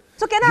opposite.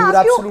 So can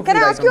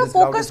I ask you a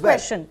focused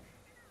question?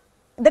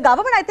 The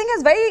government, I think,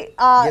 has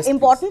very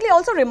importantly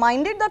also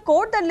reminded the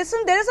court that,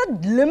 listen, there is a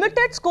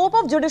limited scope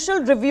of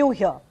judicial review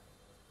here.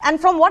 And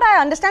from what I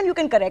understand, you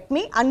can correct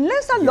me,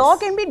 unless a law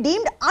can be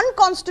deemed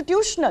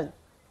unconstitutional,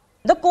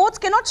 the courts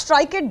cannot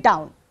strike it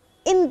down.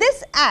 In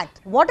this act,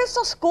 what is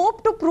the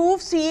scope to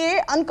prove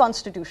CA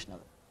unconstitutional?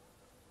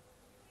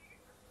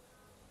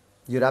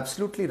 You're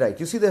absolutely right.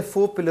 You see, there are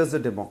 4 pillars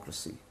of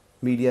democracy.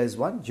 Media is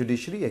one,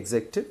 judiciary,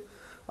 executive,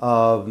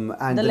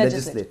 and the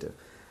legislative.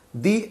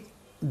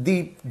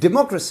 The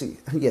democracy,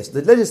 yes,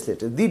 the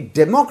legislative. The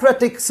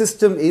democratic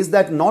system is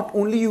that not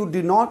only you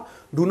do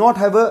not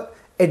have a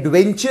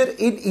adventure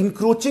in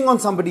encroaching on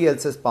somebody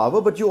else's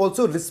power, but you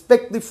also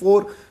respect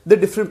the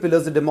different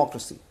pillars of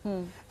democracy.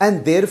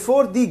 And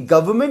therefore, the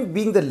government,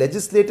 being the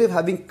legislative,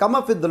 having come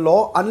up with the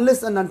law,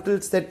 unless and until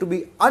said to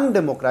be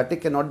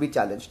undemocratic, cannot be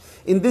challenged.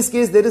 In this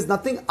case, there is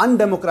nothing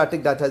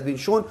undemocratic that has been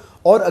shown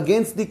or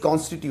against the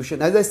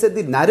constitution. As I said,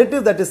 the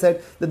narrative that is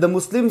said that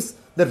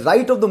the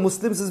right of the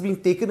Muslims is being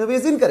taken away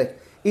is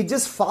incorrect. It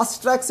just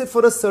fast tracks it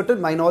for a certain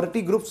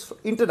minority groups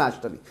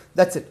internationally.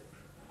 That's it.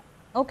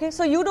 Okay,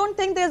 so you don't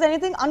think there's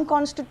anything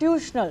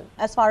unconstitutional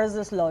as far as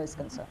this law is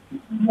concerned?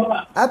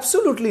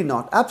 Absolutely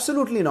not.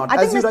 Absolutely not.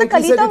 I think Mr.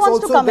 Kalita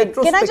wants to come in.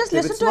 Can I just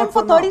listen to him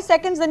for 30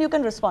 seconds, then you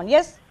can respond?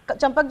 Yes,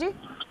 Champak ji?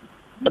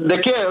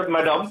 देखिए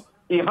madam,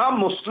 यहाँ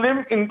मुस्लिम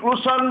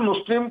inclusion,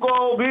 मुस्लिम को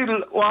भी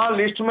वहाँ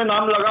list में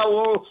नाम लगा,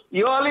 वो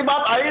ये वाली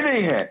बात आई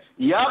नहीं है।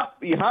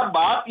 यहाँ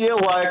बात ये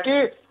हुआ है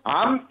कि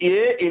हम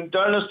ये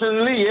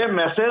इंटरनेशनली ये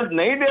मैसेज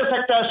नहीं दे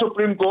सकता है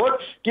सुप्रीम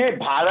कोर्ट कि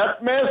भारत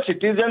में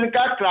सिटीजन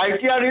का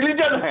क्राइटेरिया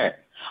रिलीजन है।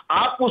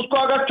 आप उसको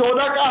अगर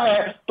 14 का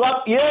है तो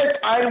आप ये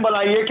आइन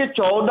बनाइए कि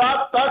 14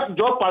 तक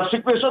जो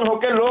परसिक्यूशन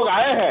होके लोग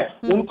आए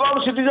हैं उनको हम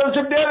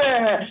सिटीजनशिप दे रहे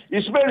हैं।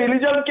 इसमें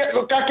रिलीजन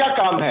का क्या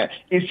काम है?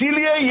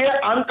 इसीलिए ये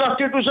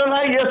अनकॉन्स्टिट्यूशनल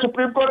है, ये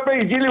सुप्रीम कोर्ट पे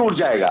इजीली उठ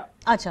जाएगा।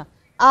 अच्छा,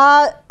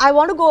 I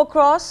want to go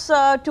across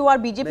to our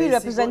BJP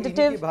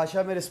representative.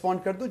 भाषा में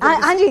रिस्पॉन्ड कर दूं?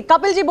 हाँ जी,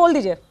 कपिल जी बोल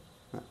दीजिए।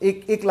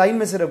 एक लाइन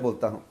में सिर्फ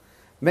बोलता हूं,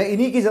 मैं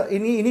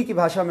इन्हीं की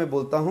भाषा में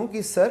बोलता हूं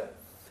कि sir,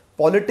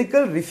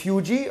 political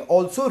refugee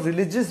also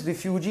religious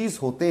refugees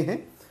होते हैं।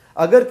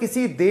 अगर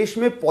किसी देश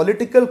में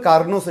पॉलिटिकल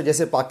कारणों से,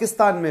 जैसे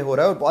पाकिस्तान में हो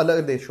रहा है और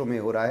अलग देशों में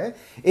हो रहा है,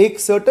 एक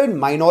सर्टेन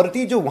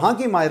माइनॉरिटी जो वहां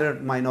की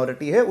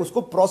माइनॉरिटी है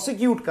उसको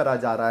प्रोसिक्यूट करा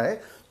जा रहा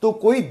है, तो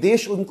कोई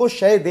देश उनको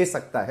शय दे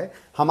सकता है।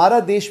 हमारा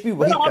देश भी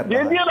वही कर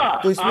रहा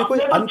है, तो इसमें कोई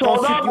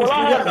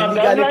अनकॉन्स्टिट्यूशनल या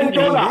इलीगैलिटी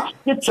नहीं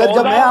है। सर,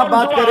 जब मैं आप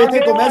बात कर रहे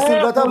थे तो मैं सुन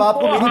रहा था, अब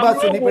आपको मेरी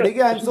बात सुननी पड़ेगी।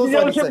 I am so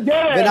sorry sir,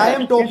 when I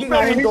am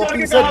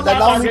talking sir,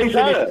 allow me to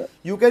finish.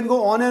 You can go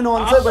on and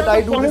on sir, but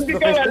I do this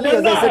professionally,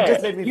 as I said,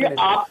 just let me finish.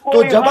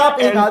 तो जब आप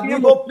एक आदमी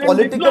को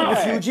political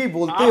refugee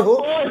बोलते हो,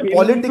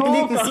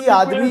 politically किसी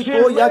आदमी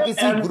को या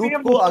किसी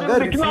ग्रुप को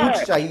अगर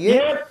रिफ्यूज चाहिए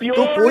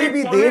तो कोई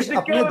भी देश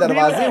अपने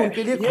दरवाजे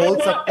उनके लिए खोल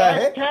सकता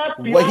है।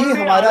 वही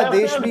हमारा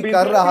देश भी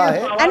कर रहा है।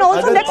 And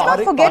also, let's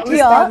not forget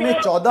here,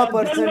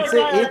 14%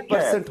 से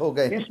 1% हो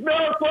गए,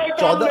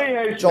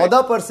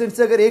 14%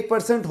 से अगर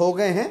 1% हो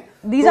गए हैं,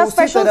 these are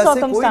special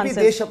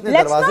circumstances.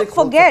 Let's not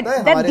forget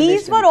that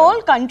these were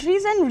all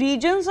countries and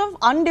regions of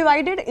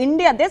undivided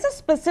India. There's a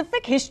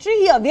specific history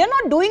here. We are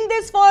not doing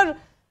this for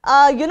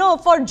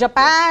for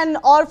Japan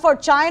or for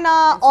China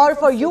or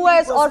for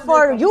US or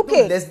for UK.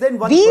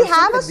 We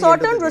have a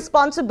certain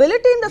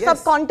responsibility in the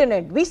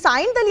subcontinent. We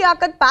signed the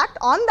Liaquat Pact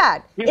on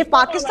that. If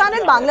Pakistan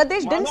and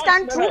Bangladesh didn't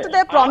stand true to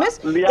their promise,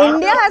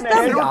 India as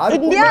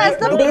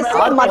the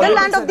basic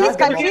motherland of these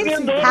countries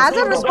has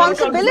a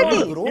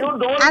responsibility.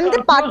 And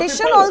the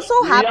partition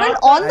also happened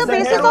on the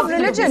basis of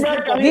religion.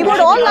 We would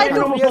all like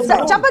to...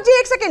 Champak ji,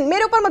 ek second,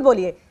 mere upar mat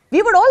boliye.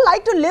 We would all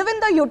like to live in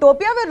the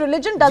utopia where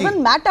religion doesn't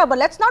matter, but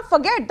let's not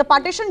forget the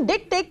partition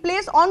did take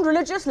place on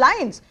religious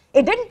lines.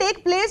 It didn't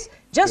take place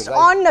just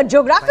on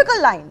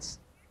geographical lines.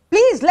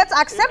 Please, let's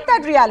accept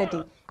that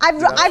reality.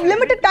 I've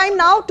limited time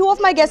now. Two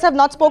of my guests have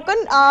not spoken.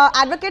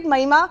 Advocate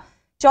Mahima,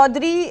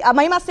 Chaudhary,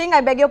 Mahima Singh, I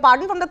beg your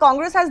pardon, from the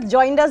Congress has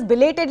joined us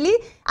belatedly.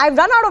 I've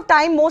run out of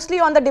time mostly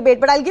on the debate,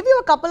 but I'll give you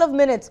a couple of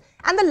minutes.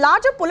 And the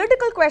larger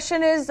political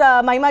question is,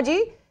 Mahima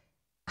ji,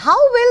 how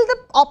will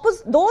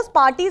those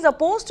parties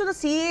opposed to the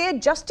CAA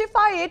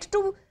justify it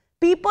to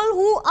people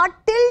who are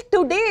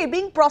till today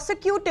being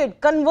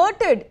prosecuted,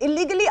 converted,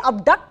 illegally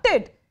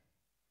abducted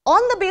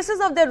on the basis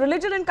of their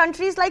religion in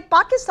countries like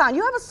Pakistan?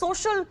 You have a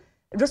social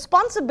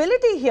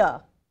responsibility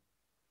here.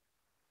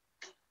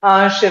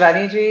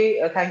 Shivani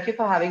ji, thank you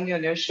for having me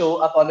on your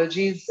show.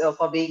 Apologies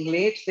for being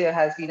late. There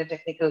has been a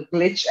technical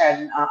glitch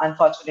and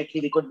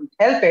unfortunately we couldn't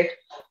help it.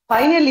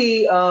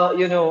 Finally,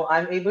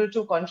 I'm able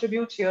to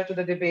contribute here to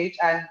the debate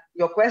and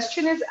your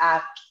question is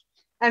apt.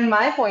 And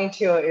my point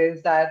here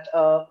is that,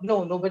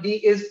 no,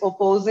 nobody is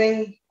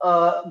opposing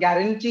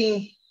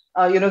guaranteeing,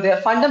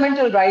 their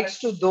fundamental rights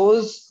to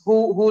those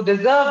who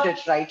deserved it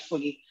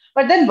rightfully.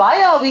 But then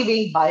why are we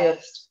being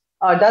biased?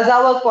 Does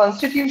our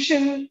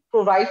constitution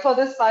provide for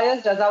this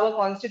bias? Does our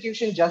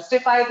constitution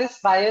justify this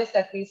bias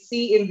that we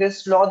see in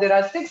this law? There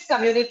are 6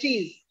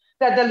 communities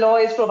that the law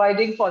is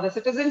providing for. The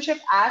Citizenship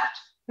Act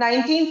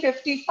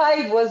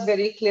 1955 was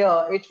very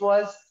clear. It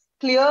was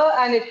clear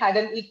and it had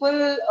an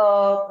equal,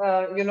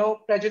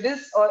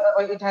 prejudice or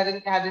it had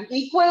an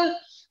equal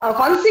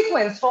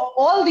consequence for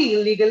all the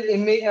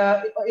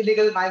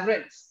illegal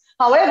migrants.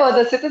 However,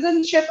 the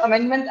Citizenship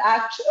Amendment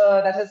Act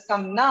that has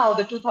come now,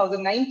 the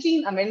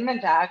 2019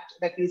 Amendment Act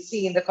that we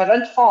see in the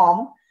current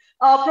form,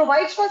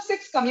 provides for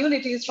 6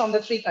 communities from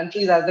the 3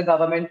 countries as the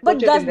government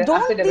put it in the affidavit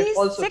also today.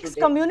 But don't these 6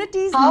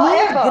 communities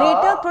need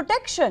greater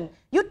protection?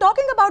 You're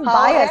talking about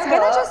bias.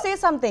 Can I just say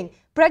something?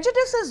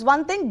 Prejudice is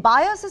one thing,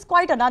 bias is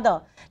quite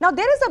another. Now,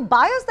 there is a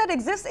bias that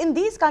exists in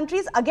these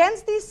countries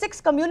against these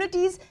 6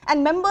 communities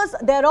and members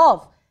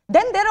thereof.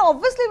 Then there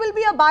obviously will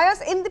be a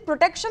bias in the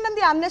protection and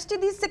the amnesty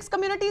these 6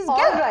 communities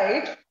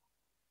get.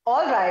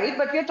 All right,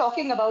 but we're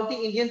talking about the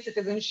Indian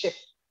citizenship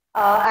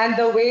and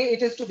the way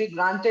it is to be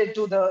granted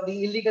to the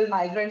illegal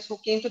migrants who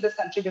came to this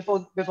country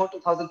before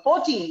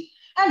 2014.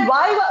 And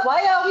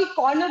why are we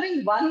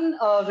cornering one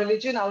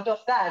religion out of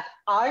that?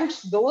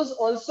 Aren't those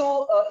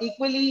also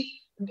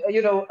equally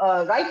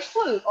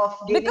rightful of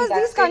gaining because that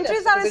these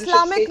countries are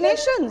Islamic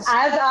nations,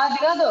 as are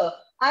the other?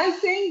 I'm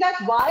saying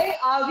that why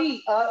are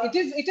we?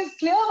 It is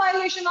clear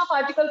violation of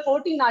Article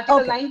 14,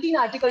 Article 19,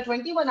 Article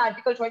 21,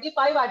 Article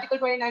 25, Article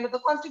 29 of the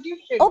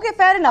Constitution. Okay,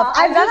 fair enough.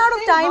 I've run out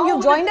of time.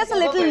 You joined us a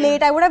little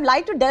late. I would have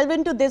liked to delve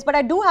into this, but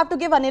I do have to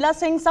give Anila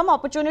Singh some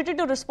opportunity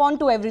to respond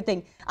to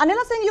everything.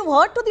 Anila Singh, you've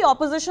heard to the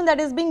opposition that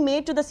is being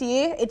made to the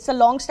CAA. It's a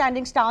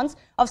long-standing stance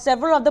of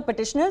several of the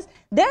petitioners.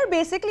 They're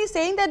basically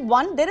saying that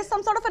one, there is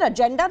some sort of an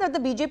agenda that the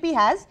BJP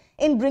has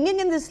in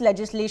bringing in this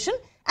legislation.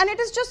 And it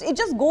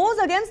just goes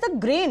against the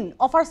grain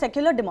of our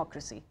secular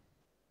democracy.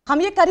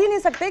 हम ये कर ही नहीं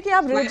सकते कि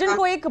आप religion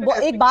को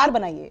एक बार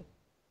बनाइए.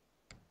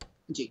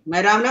 जी,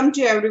 my Ram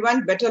to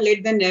everyone. Better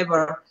late than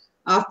never.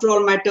 After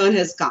all, my turn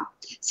has come.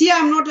 See,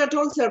 I'm not at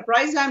all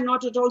surprised. I'm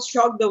not at all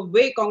shocked the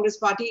way Congress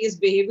Party is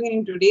behaving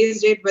in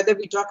today's date. Whether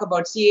we talk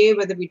about CAA,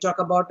 whether we talk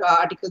about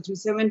Article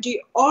 370,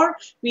 or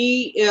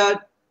we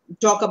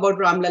talk about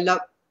Ramlalla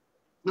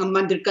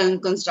Mandir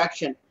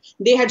construction,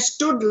 they had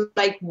stood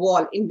like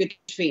wall in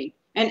between.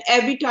 And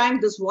every time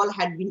this wall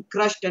had been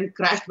crushed and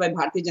crashed by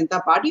Bharatiya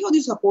Janata Party or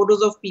the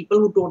supporters of people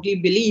who totally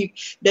believe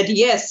that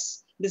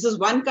yes, this is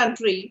one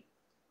country,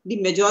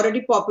 the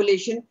majority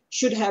population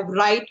should have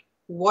right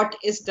what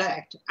is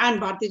correct.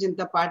 And Bharatiya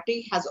Janata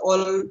Party has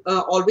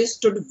always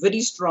stood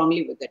very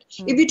strongly with it.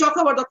 If we talk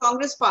about the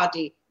Congress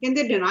Party, can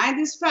they deny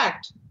this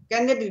fact?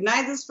 Can they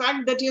deny this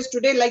fact that yes,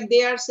 today, like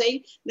they are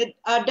saying that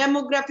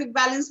demographic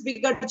balance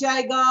bigad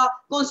jayega,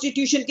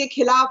 constitution ke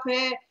khilaf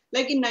hai.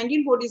 Like in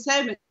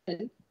 1947,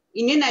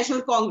 Indian national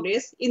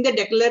Congress in the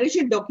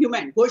declaration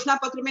document घोषणा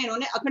पत्र में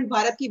इन्होंने अखंड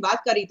भारत की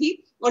बात करी थी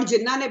और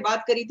जिन्ना ने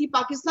बात करी थी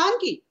पाकिस्तान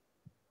की.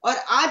 और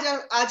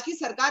आज की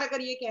सरकार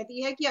अगर ये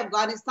कहती है कि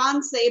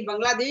अफगानिस्तान से,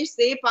 बांग्लादेश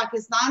से,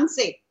 पाकिस्तान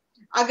से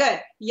अगर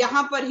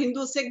यहाँ पर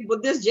हिंदू, सिख,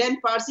 बुद्धिस्ट, जैन,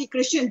 पारसी,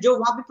 क्रिश्चियन जो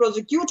वहां पे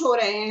प्रोसिक्यूट हो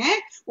रहे हैं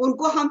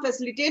उनको हम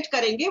फैसिलिटेट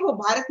करेंगे, वो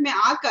भारत में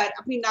आकर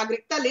अपनी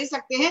नागरिकता ले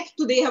सकते हैं,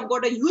 तो they have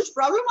got a huge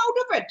problem out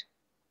of it.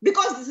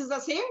 Because this is the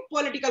same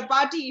political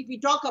party. If we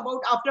talk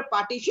about after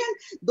partition,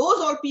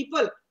 those are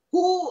people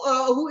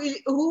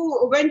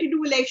who went into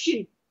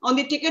election on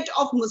the ticket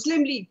of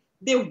Muslim League.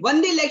 They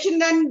won the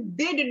election, then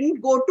they didn't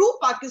go to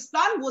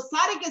Pakistan. वो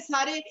सारे के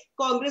सारे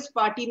Congress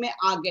party में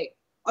आ गए.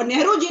 और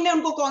नेहरू जी ने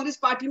उनको Congress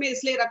party में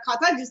इसलिए रखा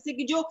था जिससे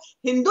कि जो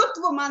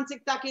हिंदुत्व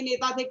मानसिकता के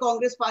नेता थे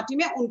कांग्रेस पार्टी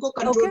में उनको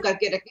कंट्रोल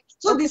करके रखे.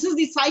 So this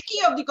is the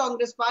psyche of the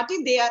Congress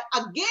party. They are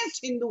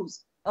against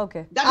Hindus.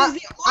 Okay. That is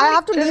the I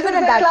have to leave it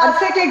at that.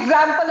 Classic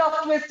example of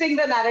twisting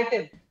the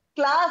narrative.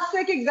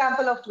 Classic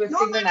example of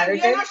twisting the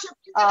narrative.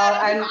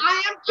 And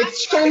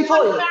it's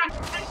shameful.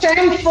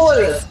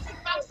 Shameful.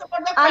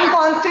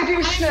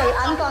 Unconstitutional.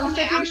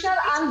 Unconstitutional.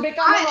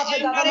 Unbecoming of the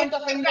government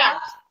of India.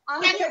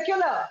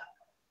 Unsecular.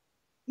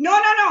 No.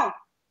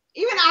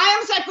 Even I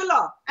am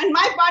secular. And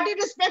my party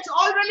respects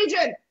all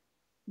religion.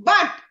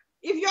 But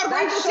If you are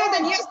going to say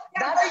that yes,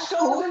 that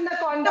shows in the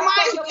conduct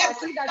of the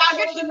party, that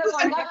shows in the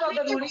conduct of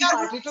the ruling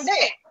party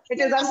today. It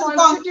is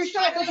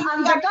unconstitutional, it is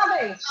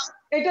unbecoming.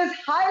 It is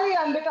highly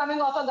unbecoming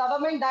of a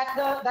government that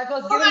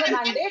was given the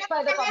mandate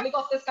by the public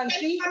of this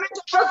country,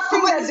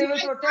 trusting that they will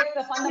protect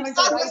the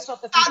fundamental rights of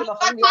the people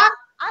of India.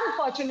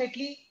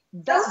 Unfortunately,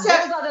 those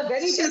are the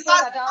very people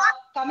that are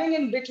coming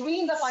in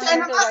between the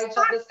fundamental rights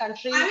of this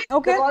country,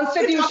 the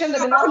constitution, the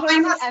democracy,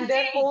 and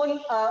their own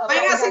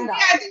propaganda.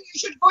 I think you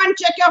should go and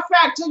check your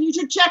facts, and you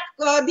should check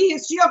the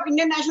history of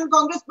Indian National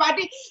Congress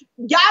Party.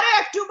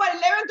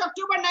 11th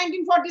October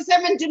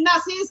 1947 जिन्ना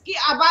से इसकी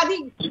आबादी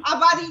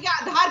के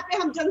आधार पे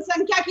हम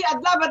जनसंख्या की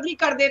अदला बदली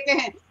कर देते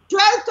हैं.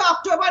 12th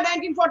October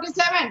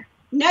 1947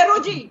 नेहरू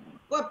जी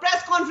वो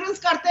प्रेस कॉन्फ्रेंस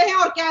करते हैं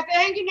और कहते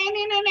हैं कि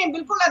नहीं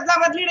बिल्कुल अदला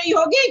बदली नहीं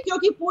होगी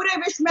क्योंकि पूरे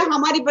विश्व में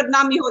हमारी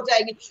बदनामी हो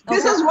जाएगी.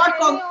 This is what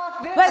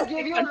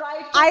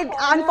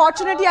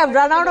unfortunately I've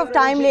run out of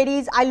time,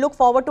 ladies. I look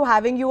forward to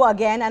having you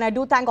again, and I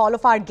do thank all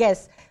of our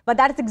guests. But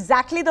that's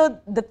exactly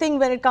the thing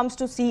when it comes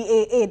to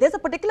CAA. There's a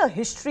particular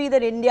history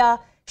that India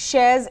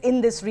shares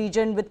in this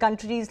region with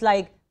countries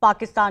like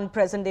Pakistan,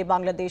 present-day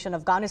Bangladesh, and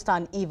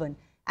Afghanistan even.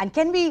 And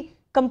can we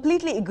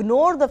completely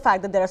ignore the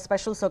fact that there are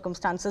special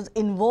circumstances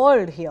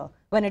involved here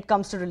when it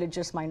comes to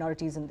religious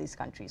minorities in these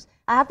countries?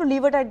 I have to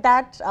leave it at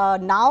that.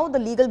 Now the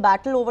legal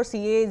battle over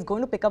CAA is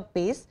going to pick up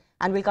pace,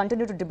 and we'll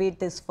continue to debate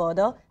this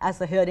further as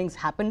the hearings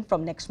happen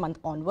from next month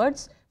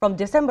onwards, from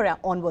December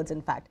onwards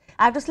in fact.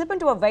 I have to slip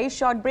into a very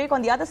short break.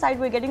 On the other side,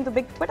 we're getting the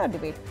big Twitter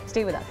debate.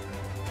 Stay with us.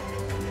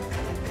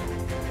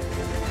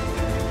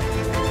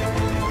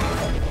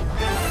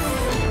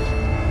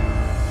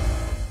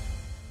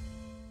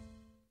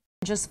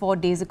 Just 4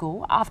 days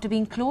ago, after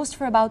being closed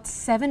for about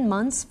 7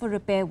 months for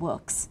repair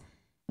works.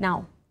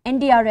 Now,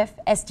 NDRF,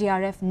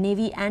 SDRF,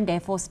 Navy and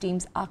Air Force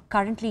teams are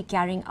currently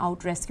carrying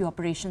out rescue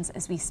operations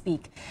as we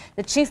speak.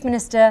 The Chief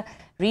Minister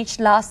reached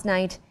last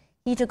night.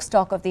 He took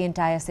stock of the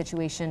entire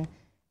situation.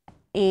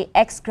 A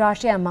ex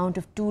gratia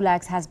amount of 2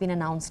 lakhs has been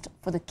announced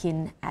for the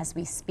kin as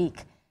we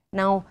speak.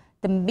 Now,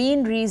 the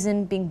main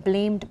reason being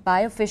blamed by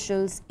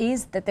officials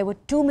is that there were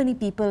too many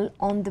people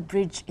on the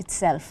bridge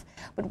itself.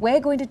 But we're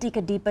going to take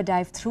a deeper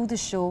dive through the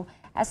show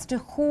as to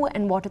who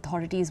and what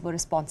authorities were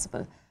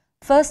responsible.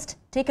 First,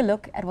 take a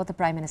look at what the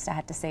Prime Minister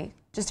had to say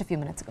just a few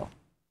minutes ago.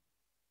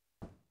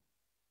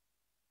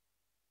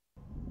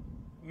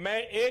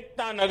 मैं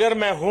एकता नगर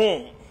में हूं,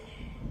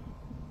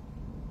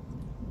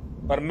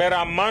 पर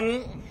मेरा मन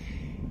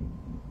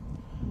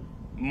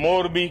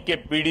मोरबी के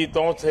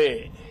पीड़ितों से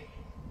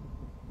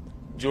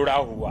जुड़ा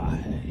हुआ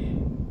है.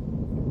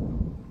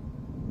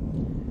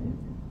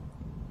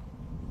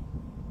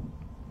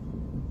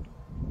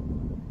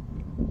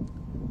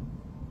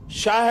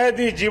 शायद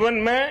ही जीवन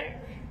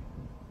में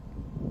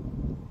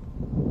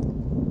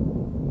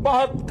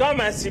बहुत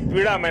कम ऐसी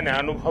पीड़ा मैंने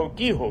अनुभव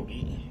की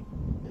होगी,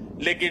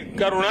 लेकिन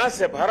करुणा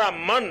से भरा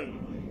मन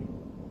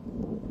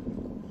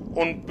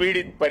उन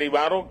पीड़ित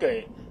परिवारों के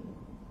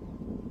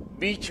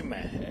बीच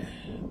में है.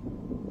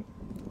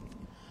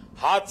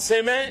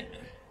 हादसे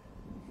में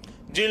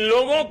जिन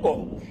लोगों को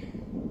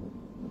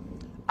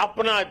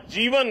अपना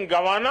जीवन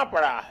गंवाना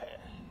पड़ा है,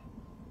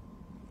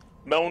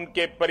 मैं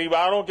उनके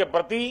परिवारों के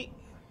प्रति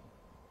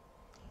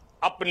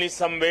अपनी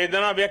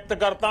संवेदना व्यक्त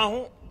करता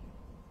हूं.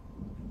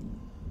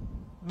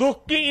 दुख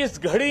की इस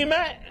घड़ी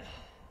में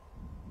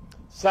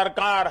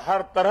सरकार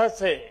हर तरह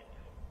से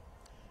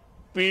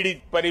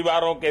पीड़ित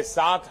परिवारों के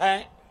साथ है.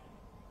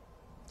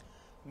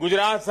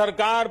 गुजरात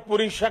सरकार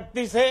पूरी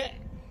शक्ति से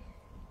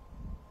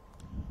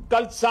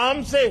कल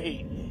शाम से ही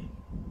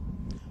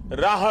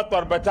राहत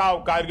और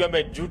बचाव कार्यों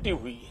में जुटी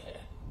हुई है.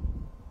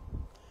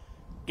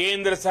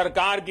 केंद्र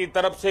सरकार की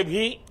तरफ से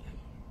भी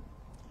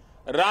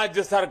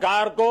राज्य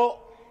सरकार को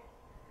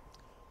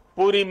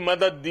पूरी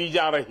मदद दी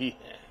जा रही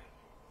है.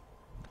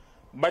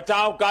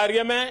 बचाव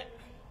कार्य में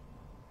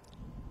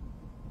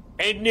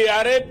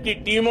एनडीआरएफ की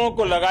टीमों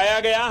को लगाया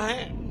गया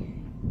है.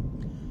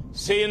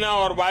 सेना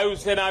और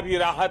वायुसेना भी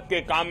राहत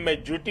के काम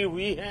में जुटी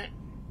हुई है.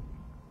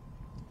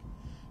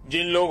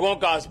 जिन लोगों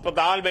का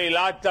अस्पताल में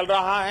इलाज चल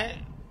रहा है,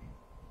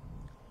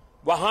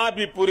 वहां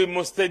भी पूरी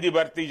मुस्तैदी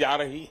बरती जा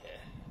रही है.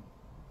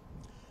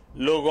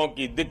 लोगों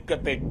की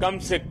दिक्कतें कम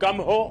से कम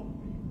हो,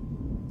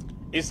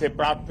 इसे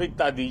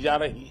प्राथमिकता दी जा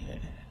रही है.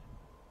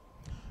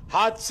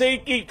 हादसे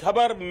की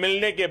खबर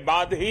मिलने के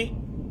बाद ही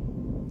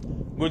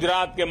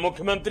गुजरात के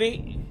मुख्यमंत्री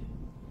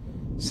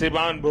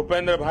श्रीमान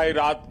भूपेंद्र भाई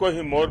रात को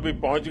ही मोरबी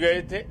पहुंच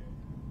गए थे.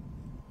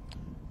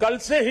 कल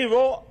से ही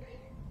वो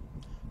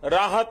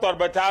राहत और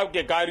बचाव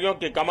के कार्यों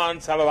की कमान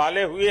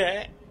संभाले हुए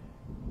हैं.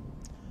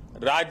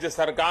 राज्य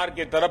सरकार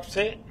की तरफ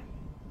से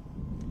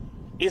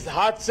इस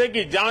हादसे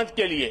की जांच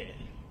के लिए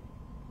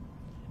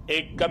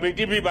एक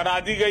कमेटी भी बना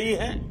दी गई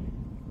है.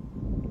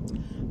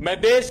 मैं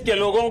देश के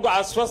लोगों को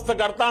आश्वस्त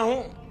करता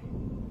हूं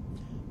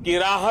कि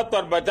राहत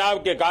और बचाव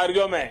के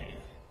कार्यों में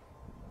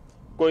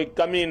कोई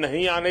कमी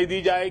नहीं आने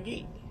दी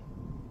जाएगी.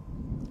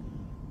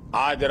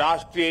 आज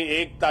राष्ट्रीय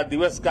एकता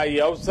दिवस का ये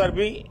अवसर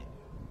भी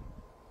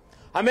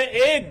हमें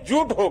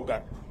एकजुट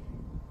होकर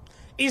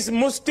इस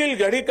मुश्किल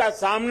घड़ी का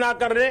सामना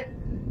करने,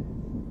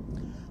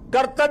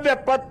 कर्तव्य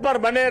पथ पर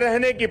बने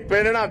रहने की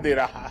प्रेरणा दे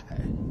रहा है।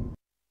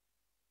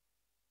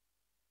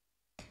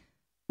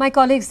 My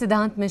colleague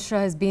Siddhant Mishra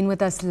has been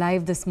with us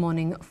live this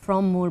morning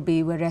from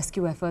Morbi, where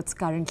rescue efforts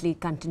currently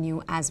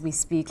continue as we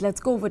speak.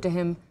 Let's go over to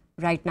him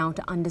right now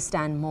to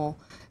understand more.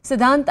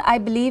 Siddhant, I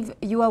believe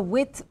you are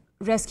with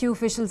rescue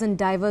officials and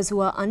divers who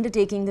are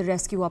undertaking the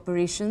rescue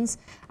operations.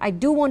 I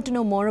do want to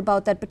know more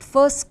about that, but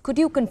first, could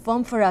you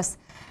confirm for us,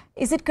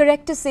 is it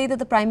correct to say that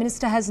the Prime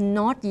Minister has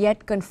not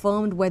yet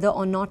confirmed whether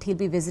or not he'll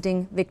be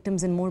visiting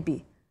victims in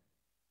Morbi?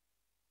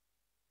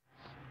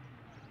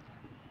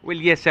 Well,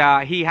 yes,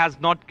 he has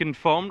not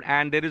confirmed,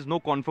 and there is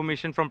no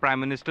confirmation from Prime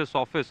Minister's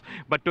office.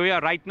 But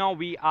Toya, right now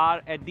we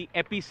are at the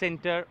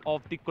epicenter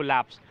of the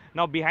collapse.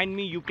 Now behind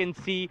me you can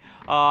see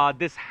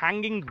this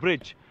hanging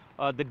bridge,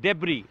 the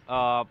debris.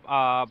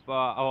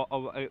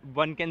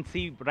 One can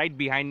see right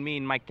behind me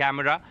in my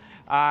camera.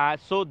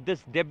 So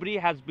this debris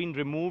has been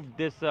removed,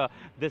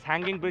 this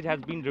hanging bridge has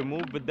been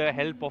removed with the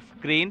help of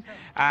crane,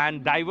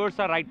 and divers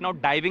are right now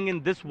diving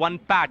in this one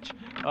patch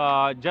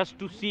just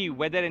to see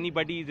whether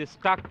anybody is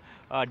stuck,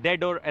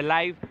 dead or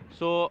alive.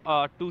 So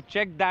to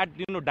check that,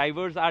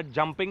 divers are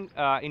jumping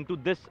into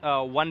this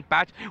one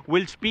patch.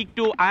 We'll speak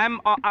to,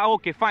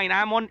 okay, fine,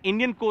 I am on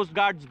Indian Coast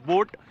Guard's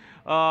boat.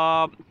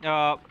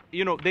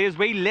 There is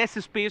very less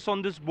space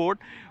on this boat,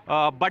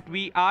 but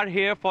we are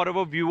here for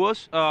our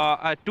viewers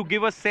to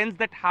give a sense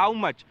that how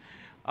much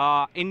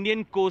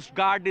Indian Coast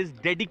Guard is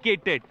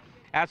dedicated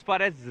as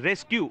far as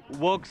rescue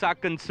works are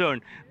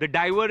concerned. The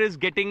diver is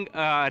getting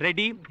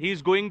ready. He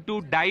is going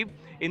to dive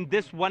in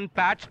this one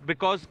patch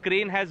because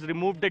crane has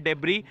removed the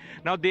debris.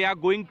 Now they are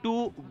going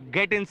to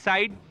get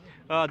inside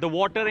the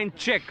water and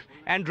check.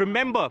 And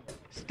remember,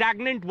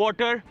 stagnant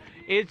water,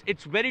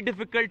 it's very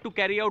difficult to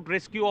carry out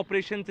rescue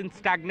operations in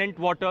stagnant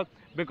water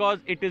because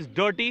it is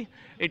dirty,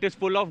 it is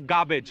full of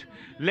garbage.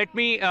 Let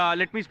me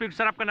speak.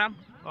 Sir, आपका नाम?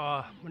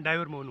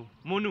 Driver Monu.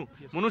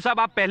 Monu साहब,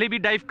 आप पहले भी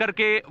dive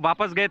करके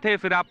वापस गए थे,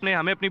 फिर आपने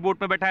हमें अपनी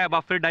बोट में बैठाया, अब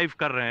आप फिर डाइव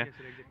कर रहे हैं।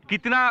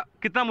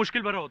 कितना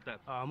मुश्किल भरा होता है?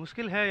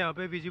 मुश्किल है, यहाँ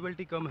पे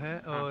विजिबिलिटी कम है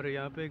और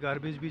यहाँ पे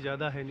गार्बेज भी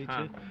ज़्यादा है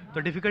नीचे, तो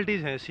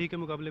डिफिकल्टीज हैं, सी के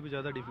मुकाबले भी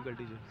ज़्यादा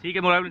डिफिकल्टीज है। सी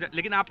के मुकाबले,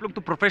 लेकिन आप लोग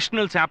तो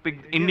प्रोफेशनल्स हैं, आप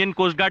इंडियन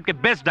कोस्ट गार्ड के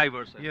बेस्ट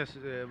डाइवर्स हैं। Yes,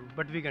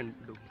 but we can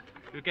do.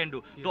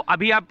 तो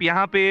अभी आप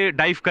यहाँ पे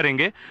डाइव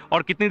करेंगे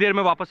और कितनी देर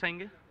में वापस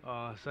आएंगे?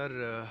 Sir,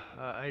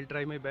 I'll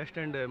try my best,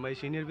 and my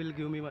senior will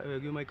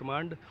give my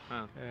command.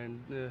 And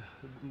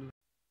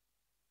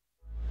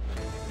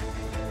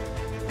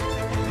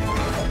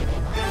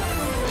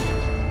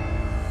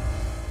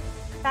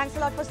thanks a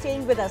lot for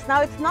staying with us.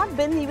 Now, it's not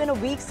been even a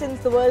week since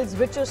the world's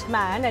richest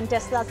man and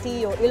Tesla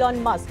CEO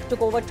Elon Musk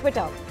took over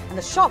Twitter, and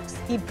the shocks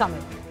keep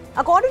coming.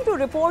 According to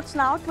reports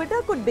now,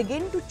 Twitter could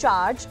begin to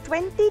charge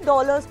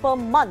 $20 per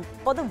month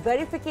for the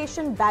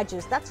verification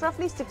badges. That's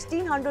roughly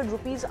 1,600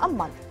 rupees a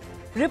month.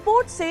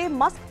 Reports say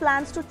Musk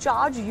plans to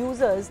charge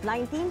users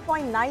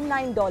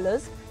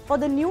 $19.99 for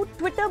the new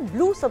Twitter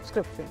Blue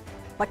subscription.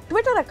 But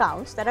Twitter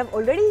accounts that have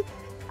already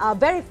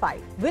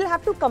verified will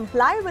have to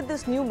comply with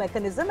this new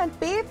mechanism and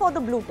pay for the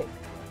blue tick.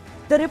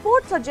 The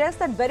report suggests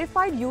that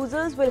verified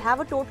users will have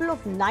a total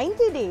of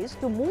 90 days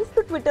to move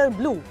to Twitter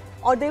Blue,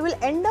 or they will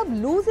end up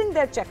losing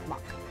their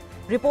checkmark.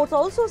 Reports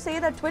also say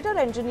that Twitter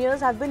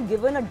engineers have been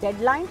given a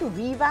deadline to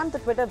revamp the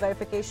Twitter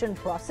verification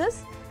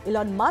process.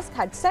 Elon Musk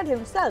had said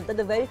himself that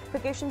the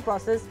verification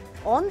process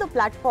on the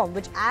platform,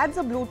 which adds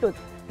a Bluetooth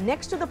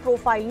next to the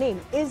profile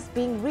name, is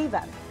being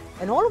revamped.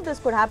 And all of this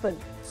could happen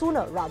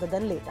sooner rather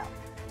than later.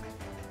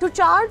 To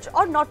charge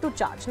or not to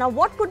charge? Now,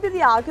 what could be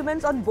the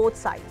arguments on both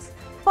sides?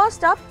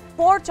 First up,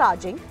 for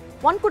charging,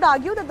 one could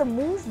argue that the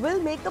move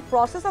will make the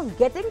process of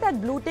getting that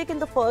blue tick in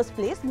the first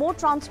place more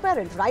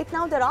transparent. Right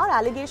now, there are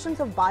allegations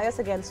of bias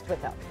against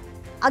Twitter.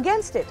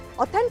 Against it,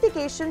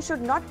 authentication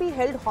should not be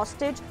held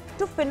hostage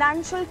to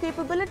financial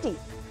capability.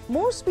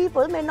 Most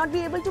people may not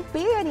be able to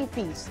pay any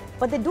fees,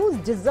 but they do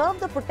deserve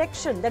the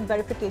protection that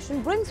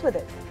verification brings with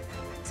it.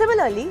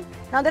 Similarly,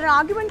 now an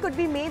argument could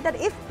be made that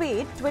if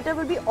paid, Twitter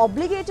will be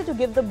obligated to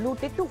give the blue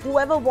tick to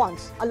whoever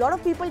wants. A lot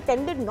of people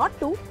tended not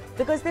to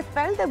because they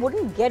felt they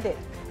wouldn't get it.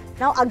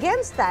 Now,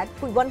 against that,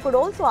 one could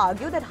also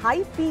argue that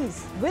high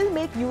fees will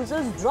make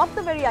users drop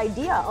the very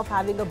idea of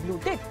having a blue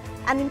tick,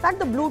 and in fact,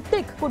 the blue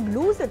tick could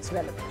lose its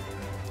relevance.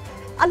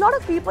 A lot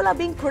of people are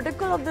being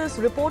critical of this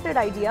reported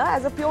idea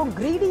as a pure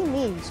greedy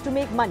means to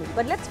make money.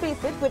 But let's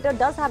face it, Twitter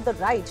does have the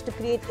right to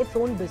create its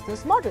own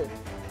business model.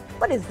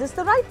 But is this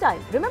the right time?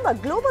 Remember,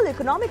 global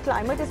economic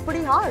climate is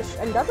pretty harsh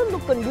and doesn't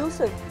look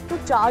conducive to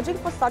charging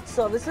for such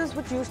services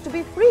which used to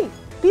be free.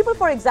 People,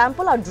 for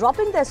example, are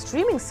dropping their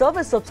streaming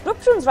service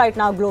subscriptions right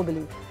now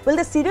globally. Will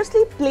they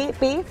seriously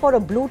pay for a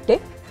blue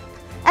tick?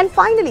 And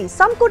finally,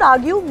 some could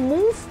argue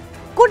Move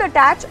could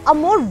attach a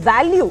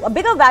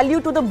bigger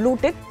value to the blue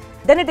tick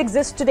than it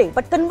exists today.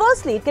 But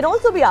conversely, it can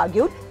also be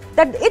argued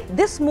that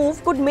this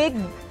move could make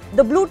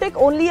the blue tick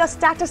only a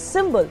status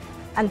symbol,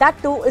 and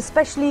that too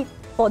especially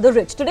for the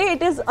rich. Today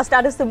it is a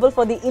status symbol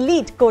for the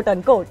elite, quote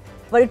unquote,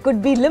 but it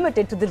could be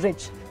limited to the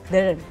rich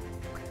therein.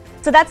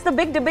 So that's the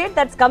big debate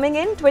that's coming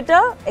in.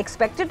 Twitter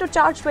expected to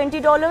charge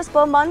 $20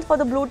 per month for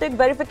the blue tick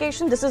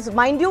verification. This is,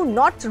 mind you,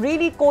 not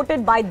really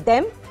quoted by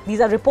them. These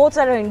are reports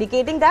that are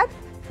indicating that.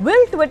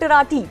 Will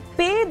Twitterati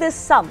pay this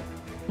sum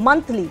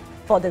monthly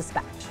for this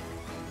badge?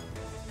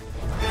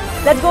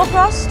 Let's go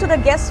across to the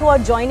guests who are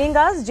joining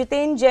us.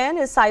 Jiten Jain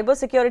is cyber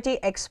security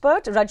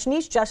expert.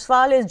 Rajneesh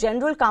Jaswal is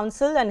general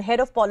counsel and head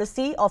of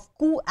policy of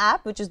Koo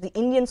app, which is the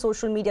Indian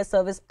social media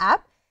service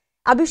app.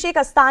 Abhishek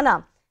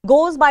Asthana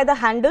goes by the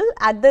handle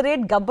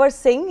 @Gabbar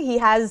Singh. He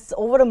has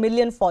over 1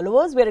 million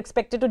followers. We are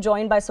expected to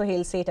join by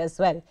Sohail Seth as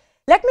well.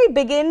 Let me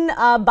begin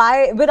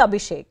with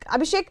Abhishek.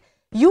 Abhishek,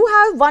 you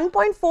have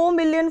 1.4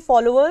 million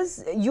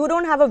followers. You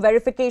don't have a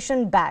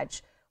verification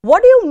badge.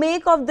 What do you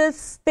make of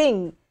this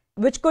thing,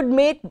 which could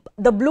make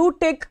the blue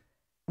tick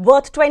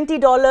worth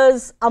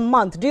 $20 a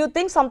month? Do you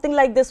think something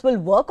like this will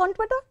work on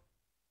Twitter?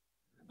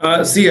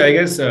 See, I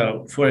guess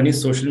for any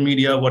social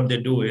media, what they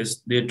do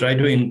is they try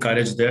to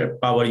encourage their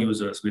power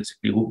users,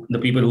 basically, the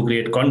people who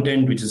create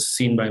content, which is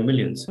seen by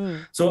millions.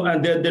 So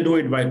they do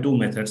it by two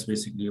methods,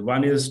 basically.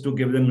 One is to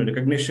give them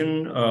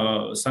recognition,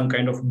 some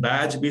kind of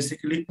badge,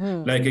 basically,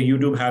 like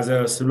YouTube has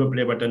a silver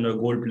play button, a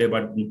gold play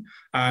button,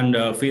 and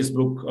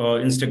Facebook,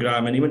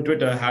 Instagram, and even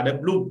Twitter had a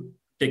blue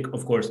tick,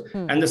 of course.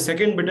 And the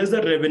second bit is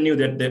the revenue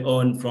that they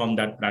earn from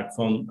that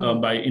platform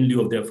by in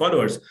lieu of their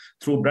followers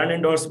through brand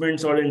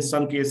endorsements, or in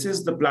some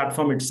cases, the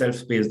platform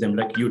itself pays them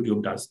like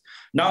YouTube does.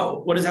 Now,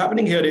 what is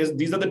happening here is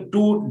these are the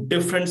two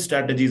different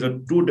strategies or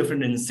two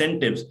different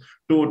incentives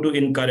to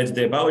encourage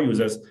their power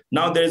users.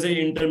 Now there is an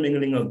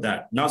intermingling of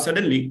that. Now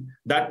suddenly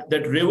that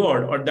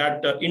reward or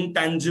that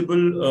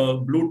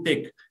intangible blue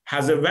tick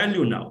has a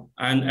value now.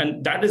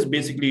 And that is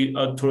basically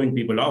throwing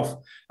people off.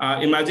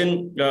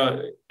 Imagine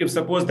if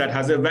suppose that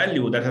has a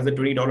value, that has a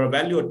 $20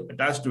 value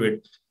attached to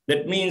it.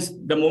 That means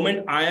the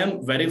moment I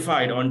am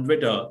verified on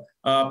Twitter,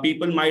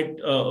 people might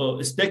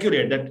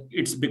speculate that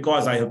it's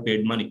because I have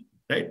paid money,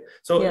 right?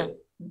 So yeah.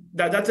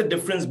 That's a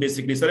difference,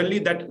 basically. Suddenly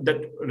that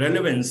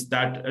relevance,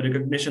 that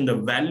recognition, the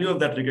value of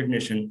that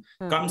recognition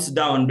comes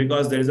down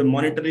because there is a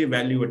monetary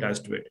value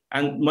attached to it.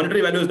 And monetary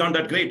value is not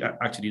that great,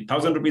 actually.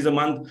 1,000 rupees a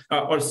month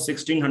or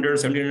 1,600 or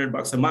 1,700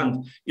 bucks a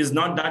month is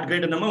not that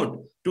great an amount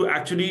to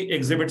actually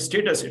exhibit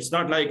status. It's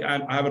not like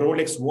I have a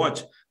Rolex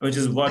watch, which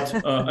is worth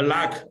a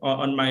lakh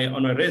on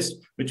my wrist,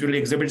 which will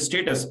exhibit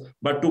status.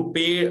 But to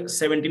pay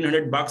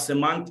 1,700 bucks a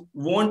month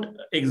won't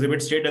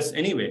exhibit status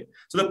anyway.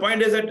 So the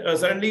point is that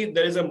suddenly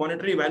there is a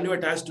monetary value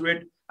attached to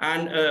it,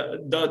 and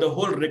the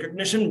whole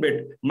recognition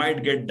bit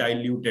might get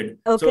diluted.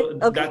 Okay, so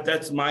okay.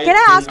 That's my Can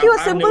thing. I ask you a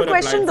simple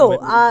question though?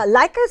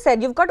 Like I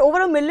said, you've got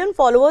over 1 million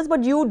followers,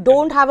 but you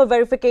don't have a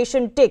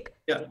verification tick.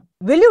 Yeah.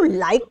 Will you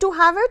like to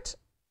have it?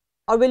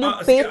 Or will you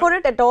pay for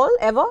it at all,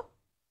 ever?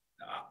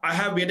 I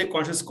have made a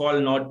conscious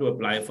call not to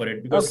apply for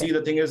it because see,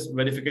 the thing is,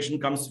 verification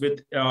comes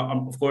with,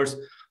 of course,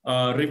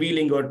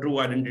 revealing your true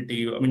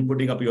identity. I mean,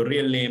 putting up your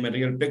real name and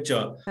real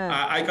picture.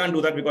 I can't do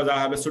that because I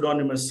have a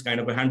pseudonymous kind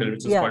of a handle,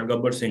 which is called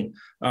Gabbar Singh.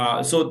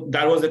 So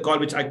that was a call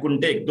which I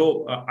couldn't take,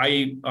 though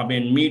I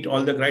mean, meet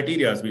all the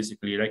criteria,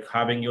 basically, like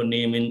having your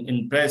name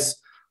in press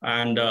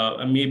and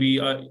maybe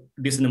a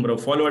decent number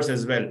of followers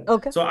as well.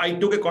 So I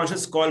took a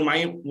conscious call.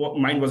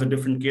 Mine was a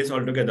different case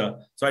altogether.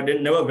 So I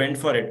never went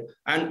for it.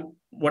 And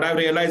what I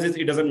realized is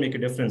it doesn't make a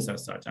difference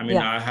as such. I mean,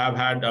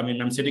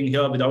 I'm sitting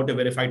here without a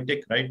verified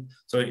tick, right?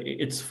 So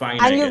it's fine.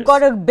 And you've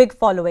got a big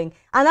following.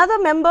 Another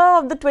member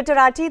of the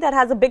Twitterati that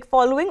has a big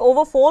following,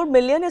 over 4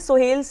 million, is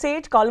Sohail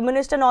Seth,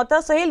 columnist and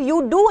author. Sohail,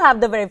 you do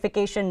have the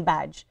verification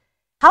badge.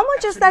 How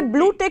much is that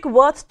blue tick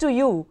worth to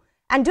you?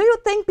 And do you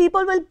think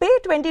people will pay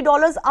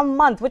 $20 a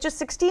month, which is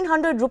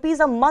 1,600 rupees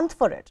a month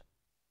for it?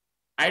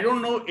 I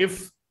don't know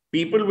if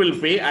people will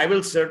pay. I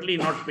will certainly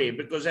not pay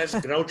because, as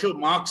Groucho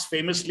Marx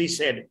famously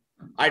said,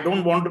 I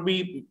don't want to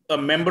be a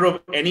member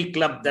of any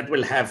club that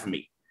will have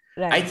me.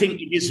 Right. I think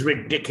it is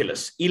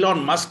ridiculous.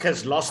 Elon Musk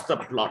has lost the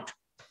plot.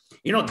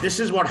 You know, this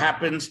is what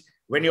happens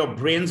when your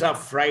brains are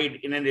fried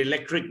in an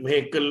electric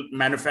vehicle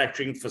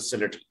manufacturing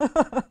facility.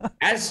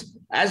 As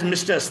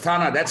Mr.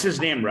 Asthana, that's his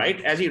name, right?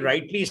 As he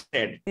rightly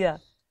said,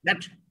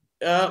 that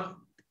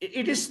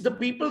it is the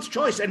people's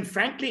choice. And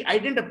frankly, I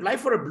didn't apply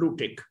for a blue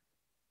tick.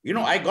 You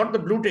know, I got the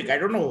blue tick. I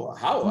don't know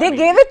how. They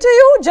gave it to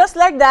you just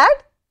like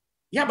that?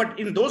 Yeah, but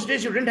in those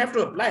days, you didn't have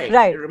to apply.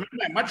 Right. Remember,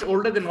 I'm much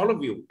older than all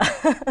of you.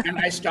 And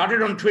I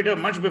started on Twitter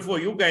much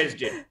before you guys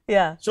did.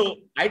 Yeah. So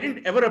I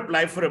didn't ever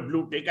apply for a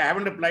blue tick. I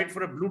haven't applied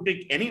for a blue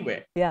tick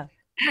anywhere. Yeah.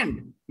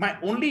 And my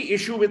only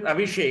issue with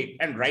Abhishek,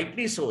 and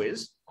rightly so,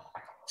 is,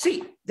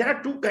 see, there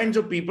are two kinds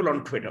of people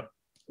on Twitter.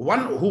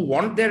 One who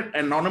want their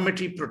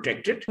anonymity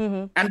protected,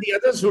 and the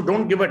others who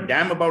don't give a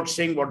damn about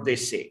saying what they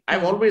say.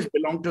 I've always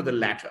belonged to the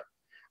latter.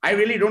 I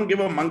really don't give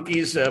a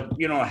monkey's,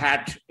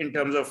 hat in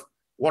terms of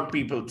what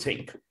people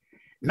think.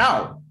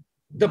 Now,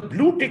 the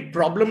blue tick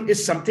problem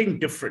is something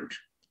different.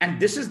 And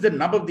this is the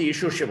nub of the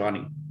issue,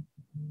 Shivani.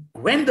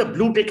 When the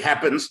blue tick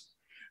happens,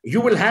 you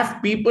will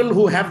have people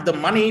who have the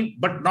money,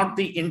 but not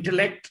the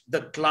intellect,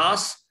 the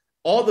class,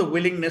 or the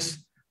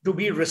willingness to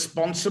be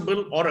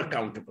responsible or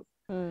accountable.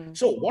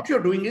 So what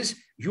you're doing is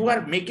you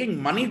are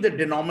making money the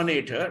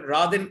denominator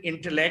rather than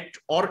intellect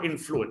or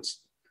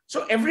influence.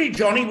 So every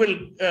Johnny will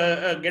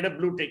get a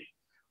blue tick,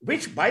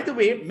 which, by the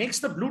way, makes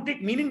the blue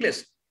tick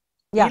meaningless.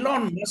 Yeah.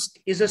 Elon Musk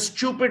is a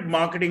stupid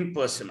marketing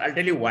person. I'll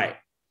tell you why.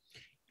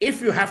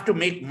 If you have to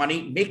make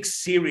money, make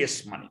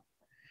serious money.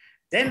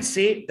 Then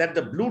say that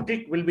the blue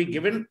tick will be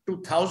given to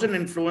 1,000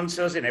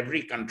 influencers in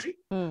every country.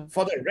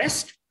 For the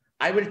rest,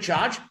 I will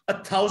charge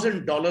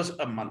 $1,000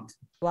 a month.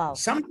 Wow.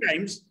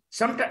 Sometimes,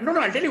 no,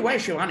 I'll tell you why,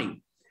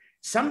 Shivani.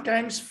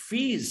 Sometimes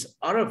fees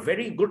are a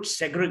very good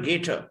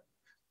segregator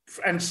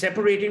and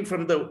separating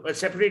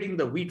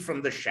the wheat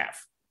from the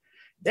chaff.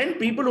 Then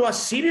people who are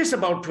serious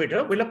about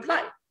Twitter will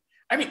apply.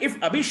 I mean, if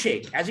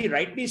Abhishek, as he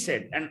rightly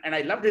said, and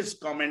I loved his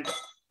comment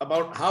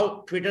about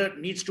how Twitter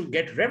needs to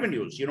get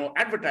revenues,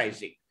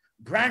 advertising,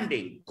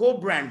 branding,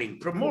 co-branding,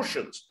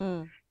 promotions.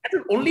 That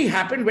will only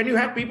happen when you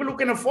have people who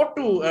can afford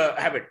to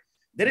have it.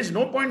 There is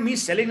no point me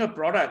selling a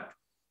product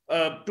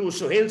to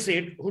Sohail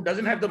Seth who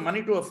doesn't have the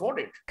money to afford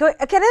it.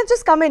 Can I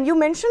just come in? You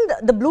mentioned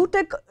the blue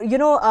tick,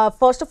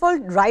 first of all,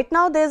 right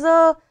now there's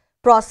a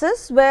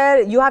process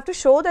where you have to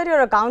show that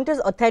your account is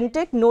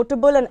authentic,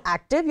 notable and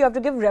active. You have to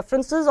give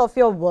references of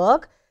your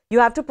work. You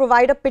have to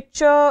provide a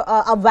picture,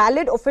 a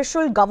valid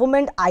official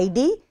government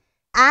ID.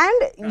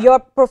 And your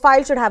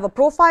profile should have a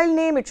profile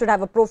name, it should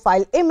have a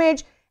profile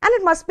image, and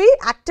it must be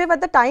active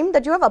at the time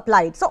that you have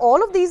applied. So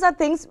all of these are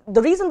things,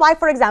 the reason why,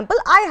 for example,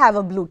 I have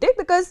a blue tick,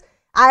 because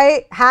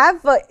I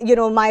have,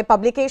 my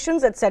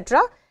publications,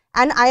 etc.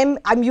 And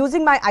I'm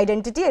using my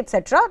identity,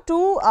 etc.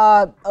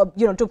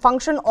 to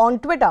function on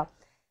Twitter.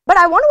 But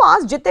I want to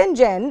ask Jiten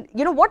Jain,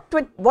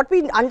 what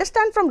we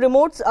understand from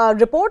reports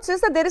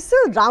is that there is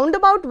still a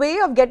roundabout way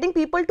of getting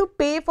people to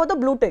pay for the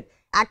blue tick.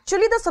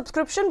 Actually, the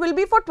subscription will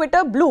be for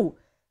Twitter Blue.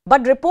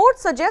 But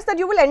reports suggest that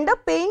you will end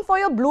up paying for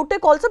your blue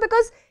tick also,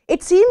 because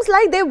it seems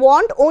like they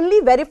want only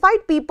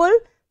verified people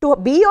to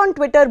be on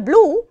Twitter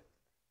Blue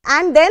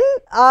and then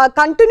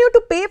continue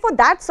to pay for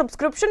that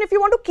subscription if you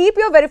want to keep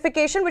your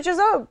verification, which is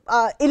a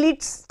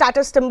elite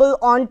status symbol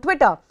on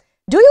Twitter.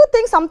 Do you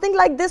think something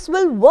like this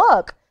will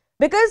work?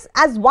 Because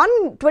as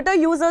one Twitter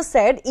user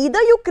said,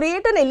 either you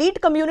create an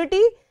elite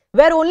community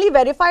where only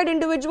verified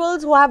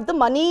individuals who have the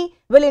money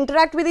will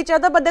interact with each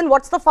other, but then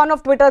what's the fun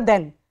of Twitter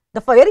then? The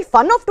very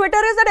fun of Twitter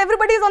is that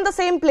everybody is on the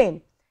same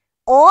plane.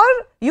 Or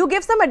you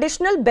give some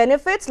additional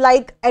benefits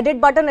like edit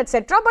button,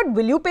 etc. But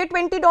will you pay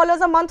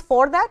 $20 a month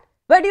for that?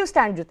 Where do you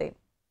stand, Jiten?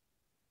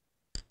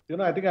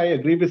 I think I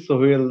agree with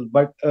Sohail,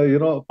 but,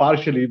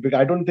 partially, because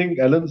I don't think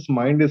Elon's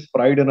mind is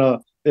fried in a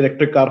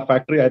electric car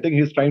factory. I think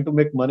he's trying to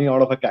make money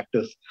out of a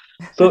cactus.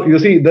 So, you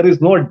see, there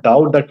is no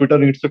doubt that Twitter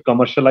needs to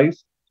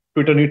commercialize.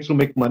 Twitter needs to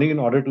make money in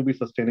order to be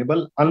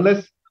sustainable,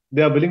 unless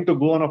they are willing to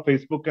go on a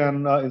Facebook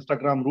and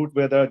Instagram route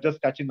where they're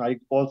just catching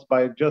eyeballs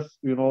by just,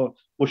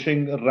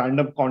 pushing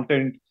random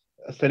content,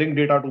 selling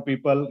data to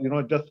people,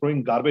 just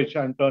throwing garbage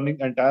and turning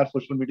entire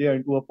social media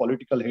into a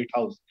political hate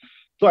house.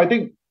 So I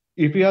think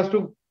if he has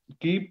to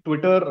keep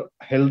Twitter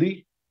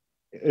healthy,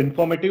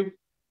 informative,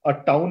 a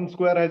town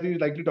square as he's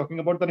likely talking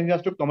about, then he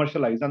has to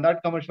commercialize. And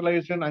that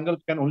commercialization angle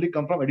can only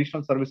come from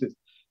additional services.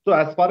 So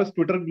as far as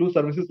Twitter Blue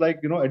services like,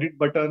 edit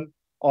button,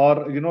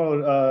 or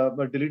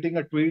deleting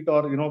a tweet,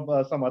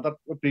 or some other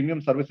premium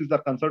services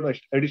are concerned,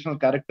 additional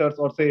characters,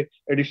 or say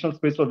additional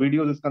space for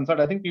videos is concerned,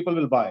 I think people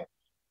will buy.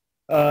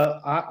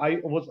 I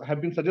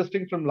have been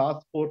suggesting from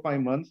last 4 or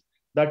 5 months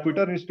that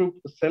Twitter needs to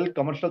sell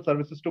commercial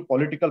services to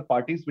political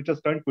parties, which has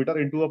turned Twitter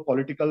into a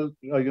political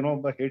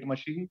hate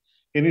machine.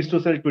 He needs to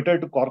sell Twitter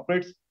to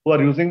corporates who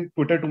are using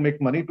Twitter to make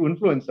money, to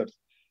influencers.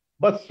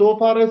 But so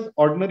far as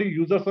ordinary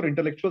users or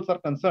intellectuals are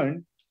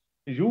concerned,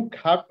 you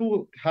have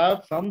to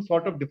have some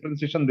sort of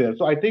differentiation there.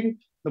 So I think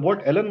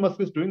what Elon Musk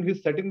is doing,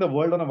 he's setting the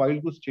world on a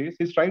wild goose chase.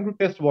 He's trying to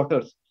test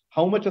waters.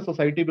 How much a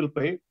society will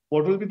pay?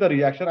 What will be the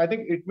reaction? I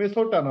think it may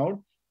so turn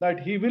out that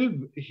he will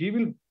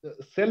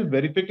sell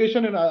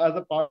verification as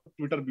a part of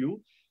Twitter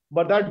Blue,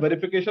 but that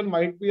verification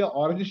might be an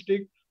orange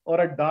tick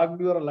or a dark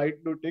blue or a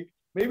light blue tick,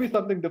 maybe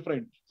something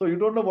different. So you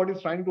don't know what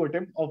he's trying to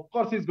attempt. Of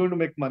course, he's going to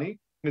make money.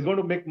 He's going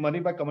to make money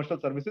by commercial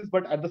services,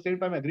 but at the same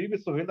time, I agree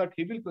with Sohail that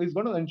he's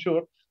going to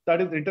ensure that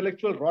his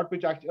intellectual lot,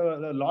 which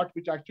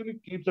actually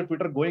keeps the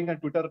Twitter going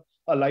and Twitter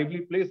a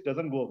lively place,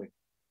 doesn't go away,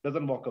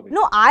 doesn't walk away.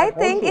 No, I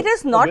think it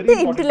is not the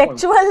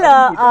intellectual.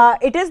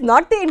 It is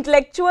not the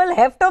intellectual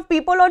heft of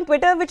people on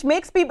Twitter which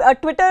makes people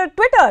Twitter.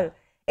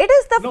 It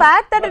is the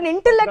fact that an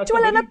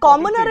intellectual and a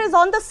commoner is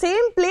on the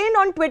same plane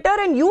on Twitter,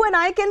 and you and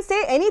I can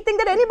say anything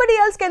that anybody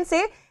else can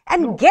say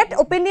and get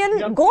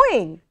opinion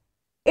going.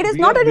 It is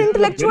not an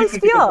intellectual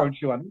sphere.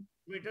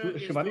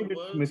 Shivani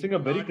is missing a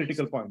very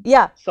critical point.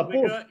 Yeah.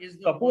 Suppose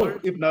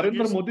if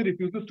Narendra Modi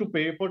refuses to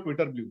pay for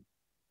Twitter Blue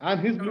and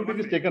his blue tick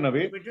is taken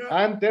away,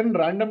 and then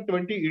random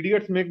 20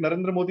 idiots make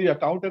Narendra Modi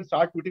account and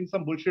start tweeting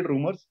some bullshit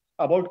rumors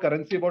about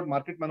currency, about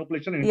market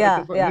manipulation,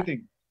 interest or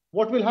anything,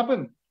 what will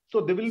happen? So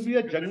there will be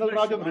a jungle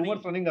raj of rumors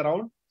running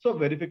around. So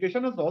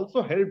verification has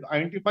also helped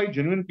identify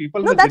genuine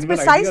people. No, that's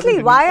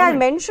precisely why I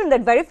mentioned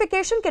that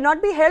verification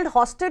cannot be held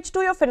hostage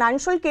to your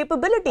financial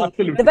capability.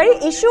 Absolutely. The very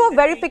issue of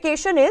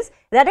verification is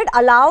that it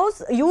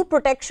allows you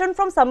protection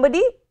from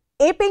somebody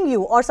aping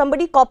you or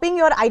somebody copying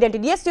your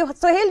identity. Yes,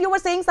 Sohail, you were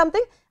saying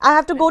something? I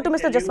have to go to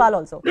Mr. Jaswal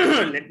also.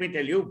 Let me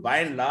tell you, by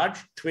and large,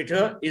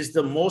 Twitter is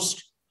the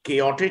most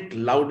chaotic,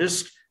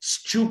 loudest,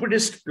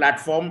 stupidest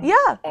platform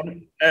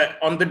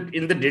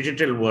in the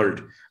digital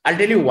world. I'll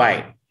tell you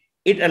why.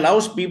 It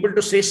allows people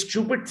to say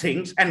stupid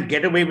things and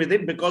get away with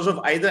it because of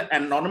either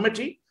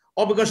anonymity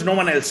or because no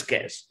one else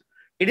cares.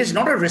 It is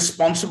not a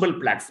responsible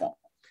platform.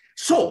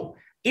 So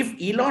if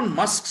Elon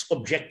Musk's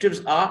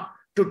objectives are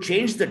to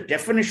change the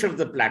definition of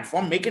the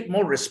platform, make it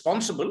more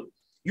responsible,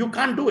 you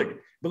can't do it,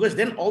 because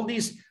then all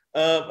these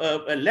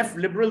left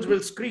liberals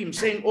will scream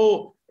saying,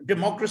 oh,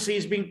 democracy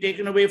is being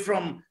taken away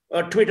from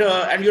Twitter,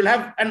 and you'll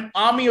have an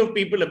army of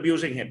people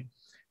abusing him.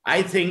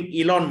 I think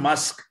Elon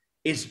Musk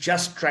is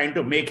just trying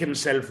to make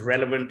himself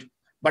relevant.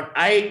 But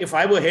if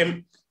I were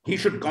him, he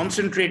should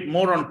concentrate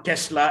more on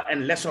Tesla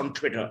and less on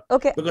Twitter.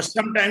 Okay. Because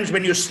sometimes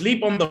when you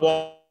sleep on the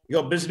wall,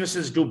 your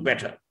businesses do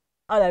better.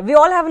 All right. We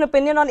all have an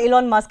opinion on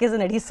Elon Musk,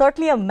 isn't it? He's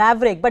certainly a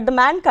maverick, but the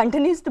man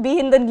continues to be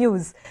in the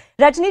news.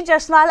 Rajni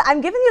Jaswal,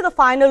 I'm giving you the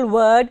final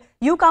word.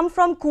 You come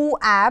from Koo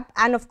app,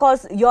 and of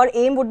course, your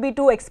aim would be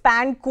to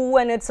expand Koo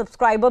and its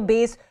subscriber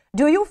base.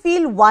 Do you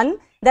feel, one,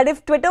 that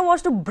if Twitter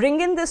was to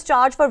bring in this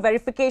charge for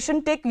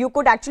verification tick, you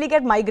could actually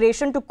get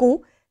migration to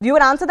Koo? You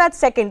would answer that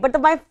second. But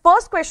my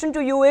first question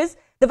to you is,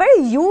 the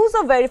very use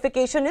of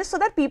verification is so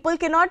that people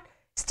cannot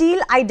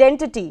steal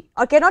identity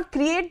or cannot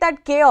create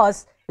that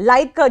chaos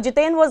like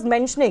Jiten was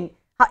mentioning.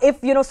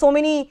 If, so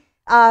many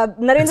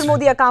Narendra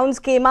Modi accounts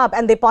came up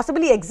and they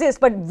possibly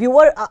exist, but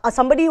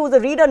somebody who's a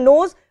reader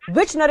knows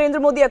which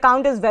Narendra Modi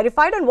account is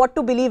verified and what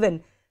to believe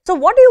in. So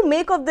what do you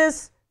make of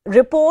this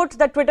report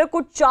that Twitter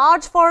could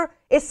charge for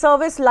a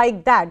service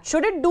like that?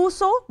 Should it do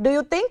so, do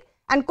you think?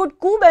 And could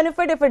Koo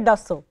benefit if it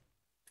does so?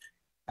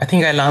 I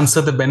think I'll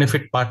answer the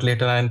benefit part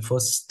later and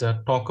first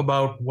talk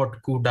about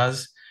what Koo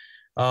does.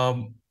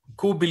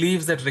 Koo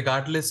believes that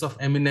regardless of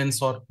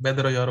eminence or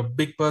whether you're a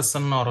big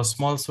person or a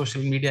small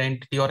social media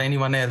entity or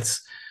anyone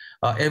else,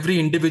 every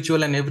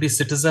individual and every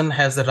citizen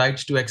has the right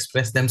to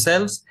express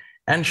themselves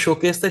and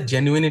showcase the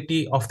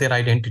genuinity of their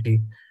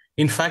identity.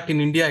 In fact, in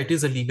India, it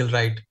is a legal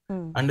right.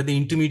 Under the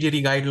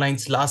intermediary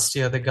guidelines last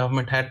year, the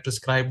government had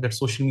prescribed that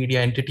social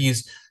media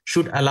entities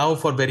should allow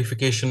for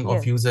verification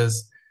of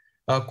users.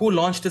 Koo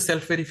launched a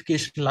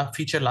self-verification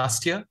feature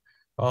last year,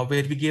 where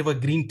we gave a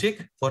green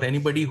tick for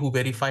anybody who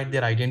verified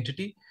their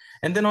identity.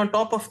 And then on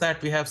top of that,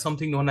 we have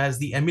something known as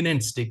the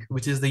eminence tick,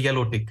 which is the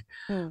yellow tick.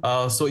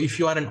 So if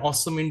you are an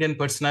awesome Indian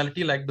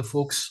personality like the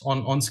folks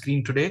on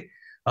screen today,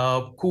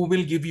 Koo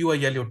will give you a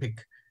yellow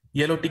tick.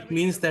 Yellow tick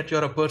means that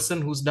you're a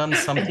person who's done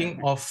something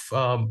of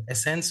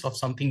essence of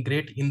something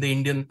great in the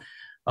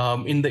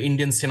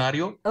Indian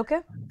scenario. Okay.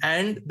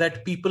 And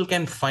that people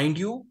can find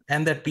you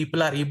and that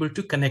people are able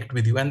to connect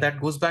with you. And that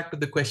goes back to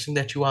the question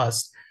that you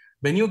asked.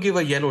 When you give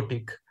a yellow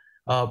tick,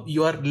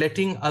 you are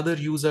letting other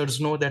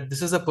users know that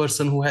this is a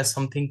person who has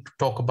something to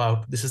talk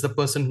about. This is the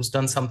person who's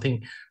done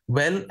something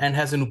well and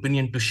has an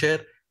opinion to share.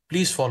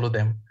 Please follow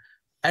them.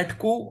 At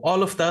Koo,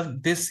 all of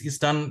this is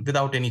done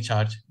without any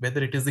charge,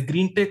 whether it is the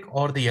green tick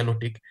or the yellow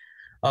tick.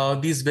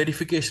 These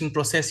verification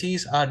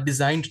processes are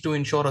designed to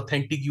ensure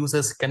authentic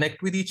users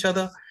connect with each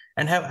other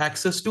and have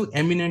access to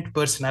eminent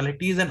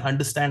personalities and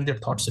understand their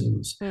thoughts and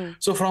views.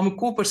 So from a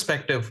Koo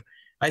perspective,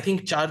 I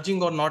think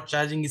charging or not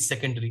charging is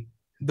secondary.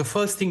 The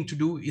first thing to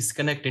do is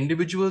connect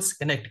individuals,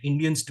 connect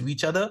Indians to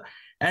each other,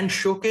 and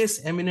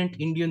showcase eminent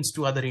Indians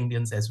to other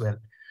Indians as well.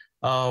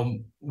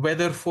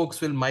 Whether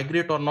folks will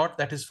migrate or not,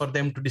 that is for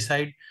them to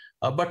decide.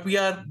 But we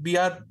are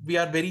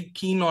very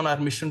keen on our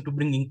mission to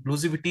bring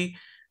inclusivity,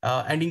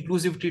 and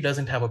inclusivity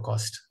doesn't have a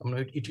cost.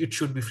 It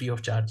should be free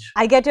of charge.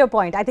 I get your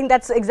point. I think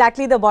that's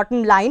exactly the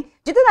bottom line.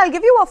 Jiten, I'll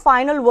give you a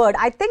final word.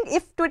 I think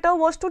if Twitter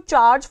was to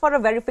charge for a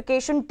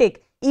verification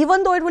tick,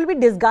 even though it will be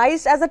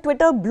disguised as a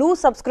Twitter Blue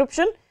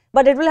subscription,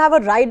 but it will have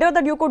a rider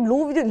that you could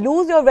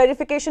lose your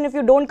verification if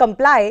you don't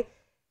comply,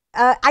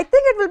 I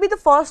think it will be the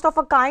first of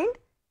a kind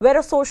where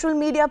a social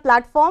media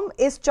platform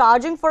is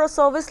charging for a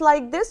service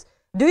like this.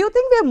 Do you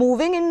think we're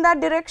moving in that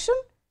direction?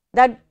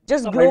 That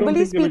just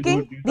globally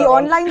speaking, the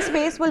online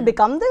space will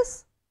become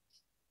this?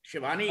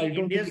 Shivani,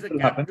 India is the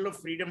capital of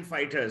freedom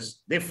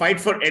fighters. They fight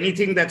for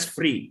anything that's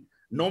free.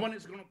 No one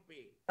is going to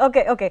pay.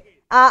 Okay.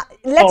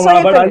 Let's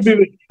but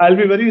I'll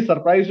be very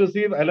surprised to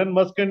see if Elon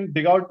Musk can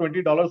dig out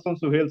 $20 from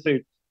Suhail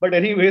Seth. But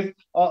anyways,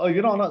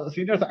 on a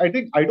senior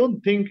side, I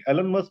don't think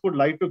Elon Musk would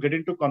like to get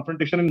into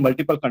confrontation in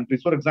multiple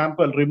countries. For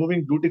example,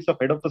 removing blue ticks of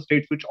head of the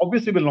states, which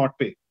obviously will not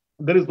pay.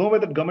 There is no way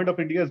that government of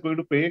India is going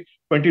to pay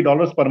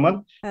 $20 per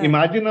month.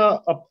 Imagine a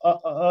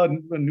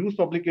news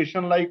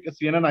publication like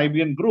CNN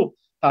IBN Group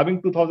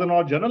having 2,000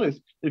 odd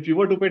journalists. If you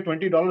were to pay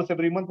 $20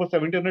 every month for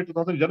 1,700,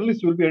 2,000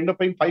 journalists, you will end up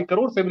paying 5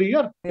 crores every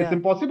year. It's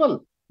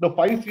impossible. The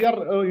 5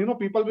 CR,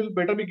 people will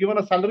better be given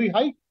a salary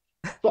hike.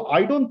 So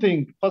I don't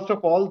think, first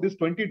of all, this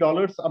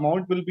 $20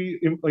 amount will be,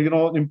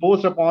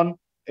 imposed upon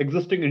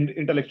existing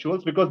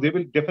intellectuals, because they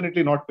will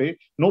definitely not pay.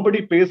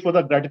 Nobody pays for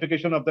the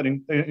gratification of their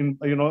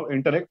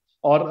intellect,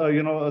 or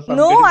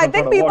no, I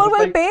think people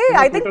will pay.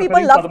 I think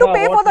people love to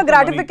pay for the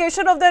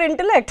gratification of their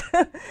intellect.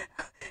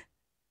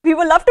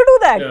 People love to do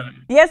that. Yeah.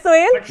 Yes,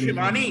 Sohail? But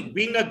Shivani,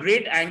 being a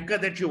great anchor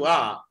that you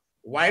are,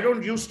 why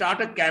don't you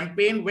start a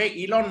campaign where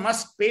Elon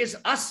Musk pays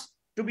us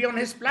to be on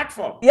his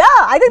platform? Yeah,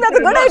 I think that's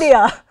a good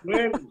idea.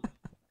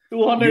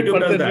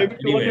 200%, maybe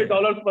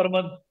 $200 per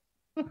month.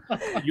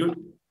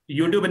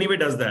 YouTube anyway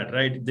does that,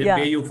 right? They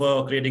pay you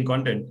for creating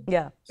content.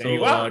 Yeah.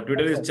 So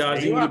Twitter is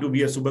charging you to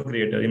be a super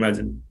creator,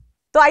 imagine.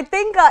 So I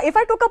think if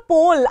I took a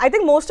poll, I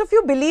think most of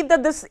you believe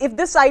that if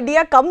this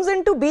idea comes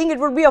into being, it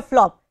would be a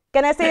flop.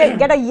 Can I say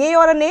get a yay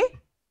or a nay?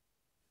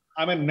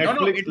 I mean,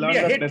 Netflix learned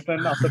that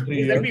lesson after 3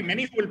 years. There'll be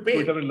many who will pay.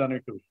 Twitter will learn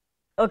it too.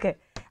 Okay.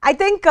 I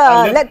think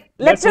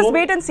let's just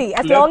wait and see.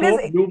 As long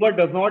as Bluebird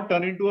does not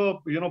turn into a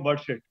bird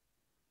shit.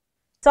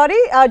 Sorry,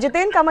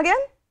 Jiten, come again.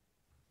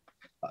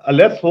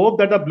 Let's hope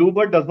that the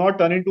Bluebird does not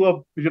turn into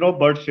a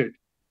bird shit.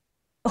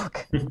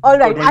 Okay. All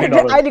right.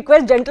 I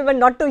request gentlemen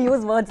not to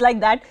use words like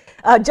that,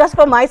 just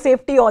for my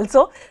safety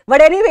also.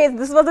 But anyways,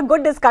 this was a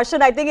good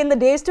discussion. I think in the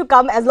days to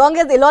come, as long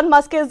as Elon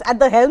Musk is at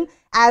the helm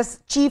as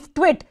chief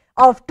twit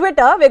of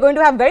Twitter, we're going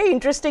to have very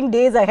interesting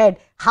days ahead.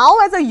 How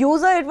as a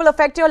user it will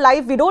affect your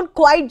life, we don't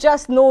quite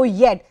just know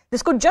yet.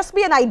 This could just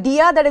be an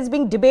idea that is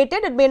being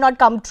debated. It may not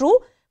come true.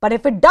 But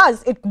if it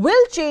does, it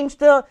will change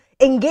the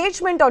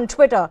engagement on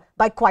Twitter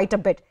by quite a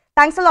bit.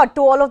 Thanks a lot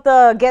to all of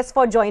the guests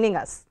for joining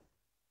us.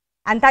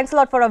 And thanks a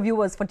lot for our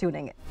viewers for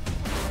tuning in.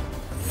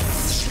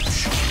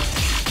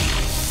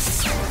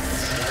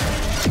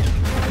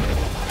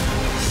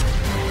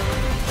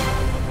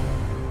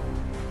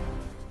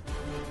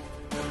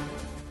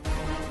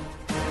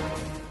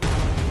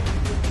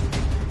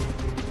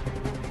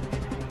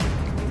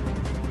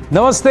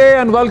 Namaste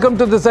and welcome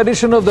to this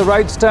edition of The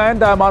Right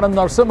Stand. I'm Anand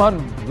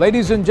Narasimhan.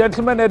 Ladies and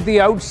gentlemen, at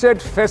the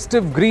outset,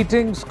 festive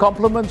greetings,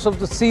 compliments of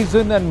the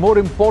season, and more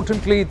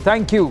importantly,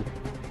 thank you.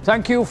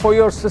 Thank you for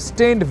your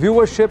sustained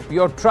viewership,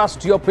 your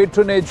trust, your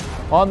patronage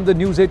on the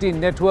News 18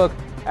 network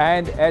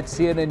and at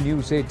CNN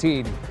News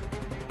 18.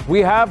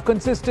 We have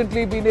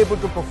consistently been able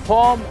to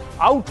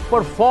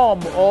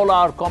outperform all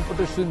our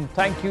competition.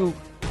 Thank you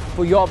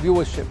for your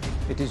viewership.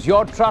 It is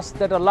your trust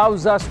that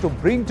allows us to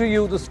bring to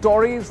you the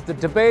stories, the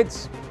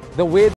debates, the way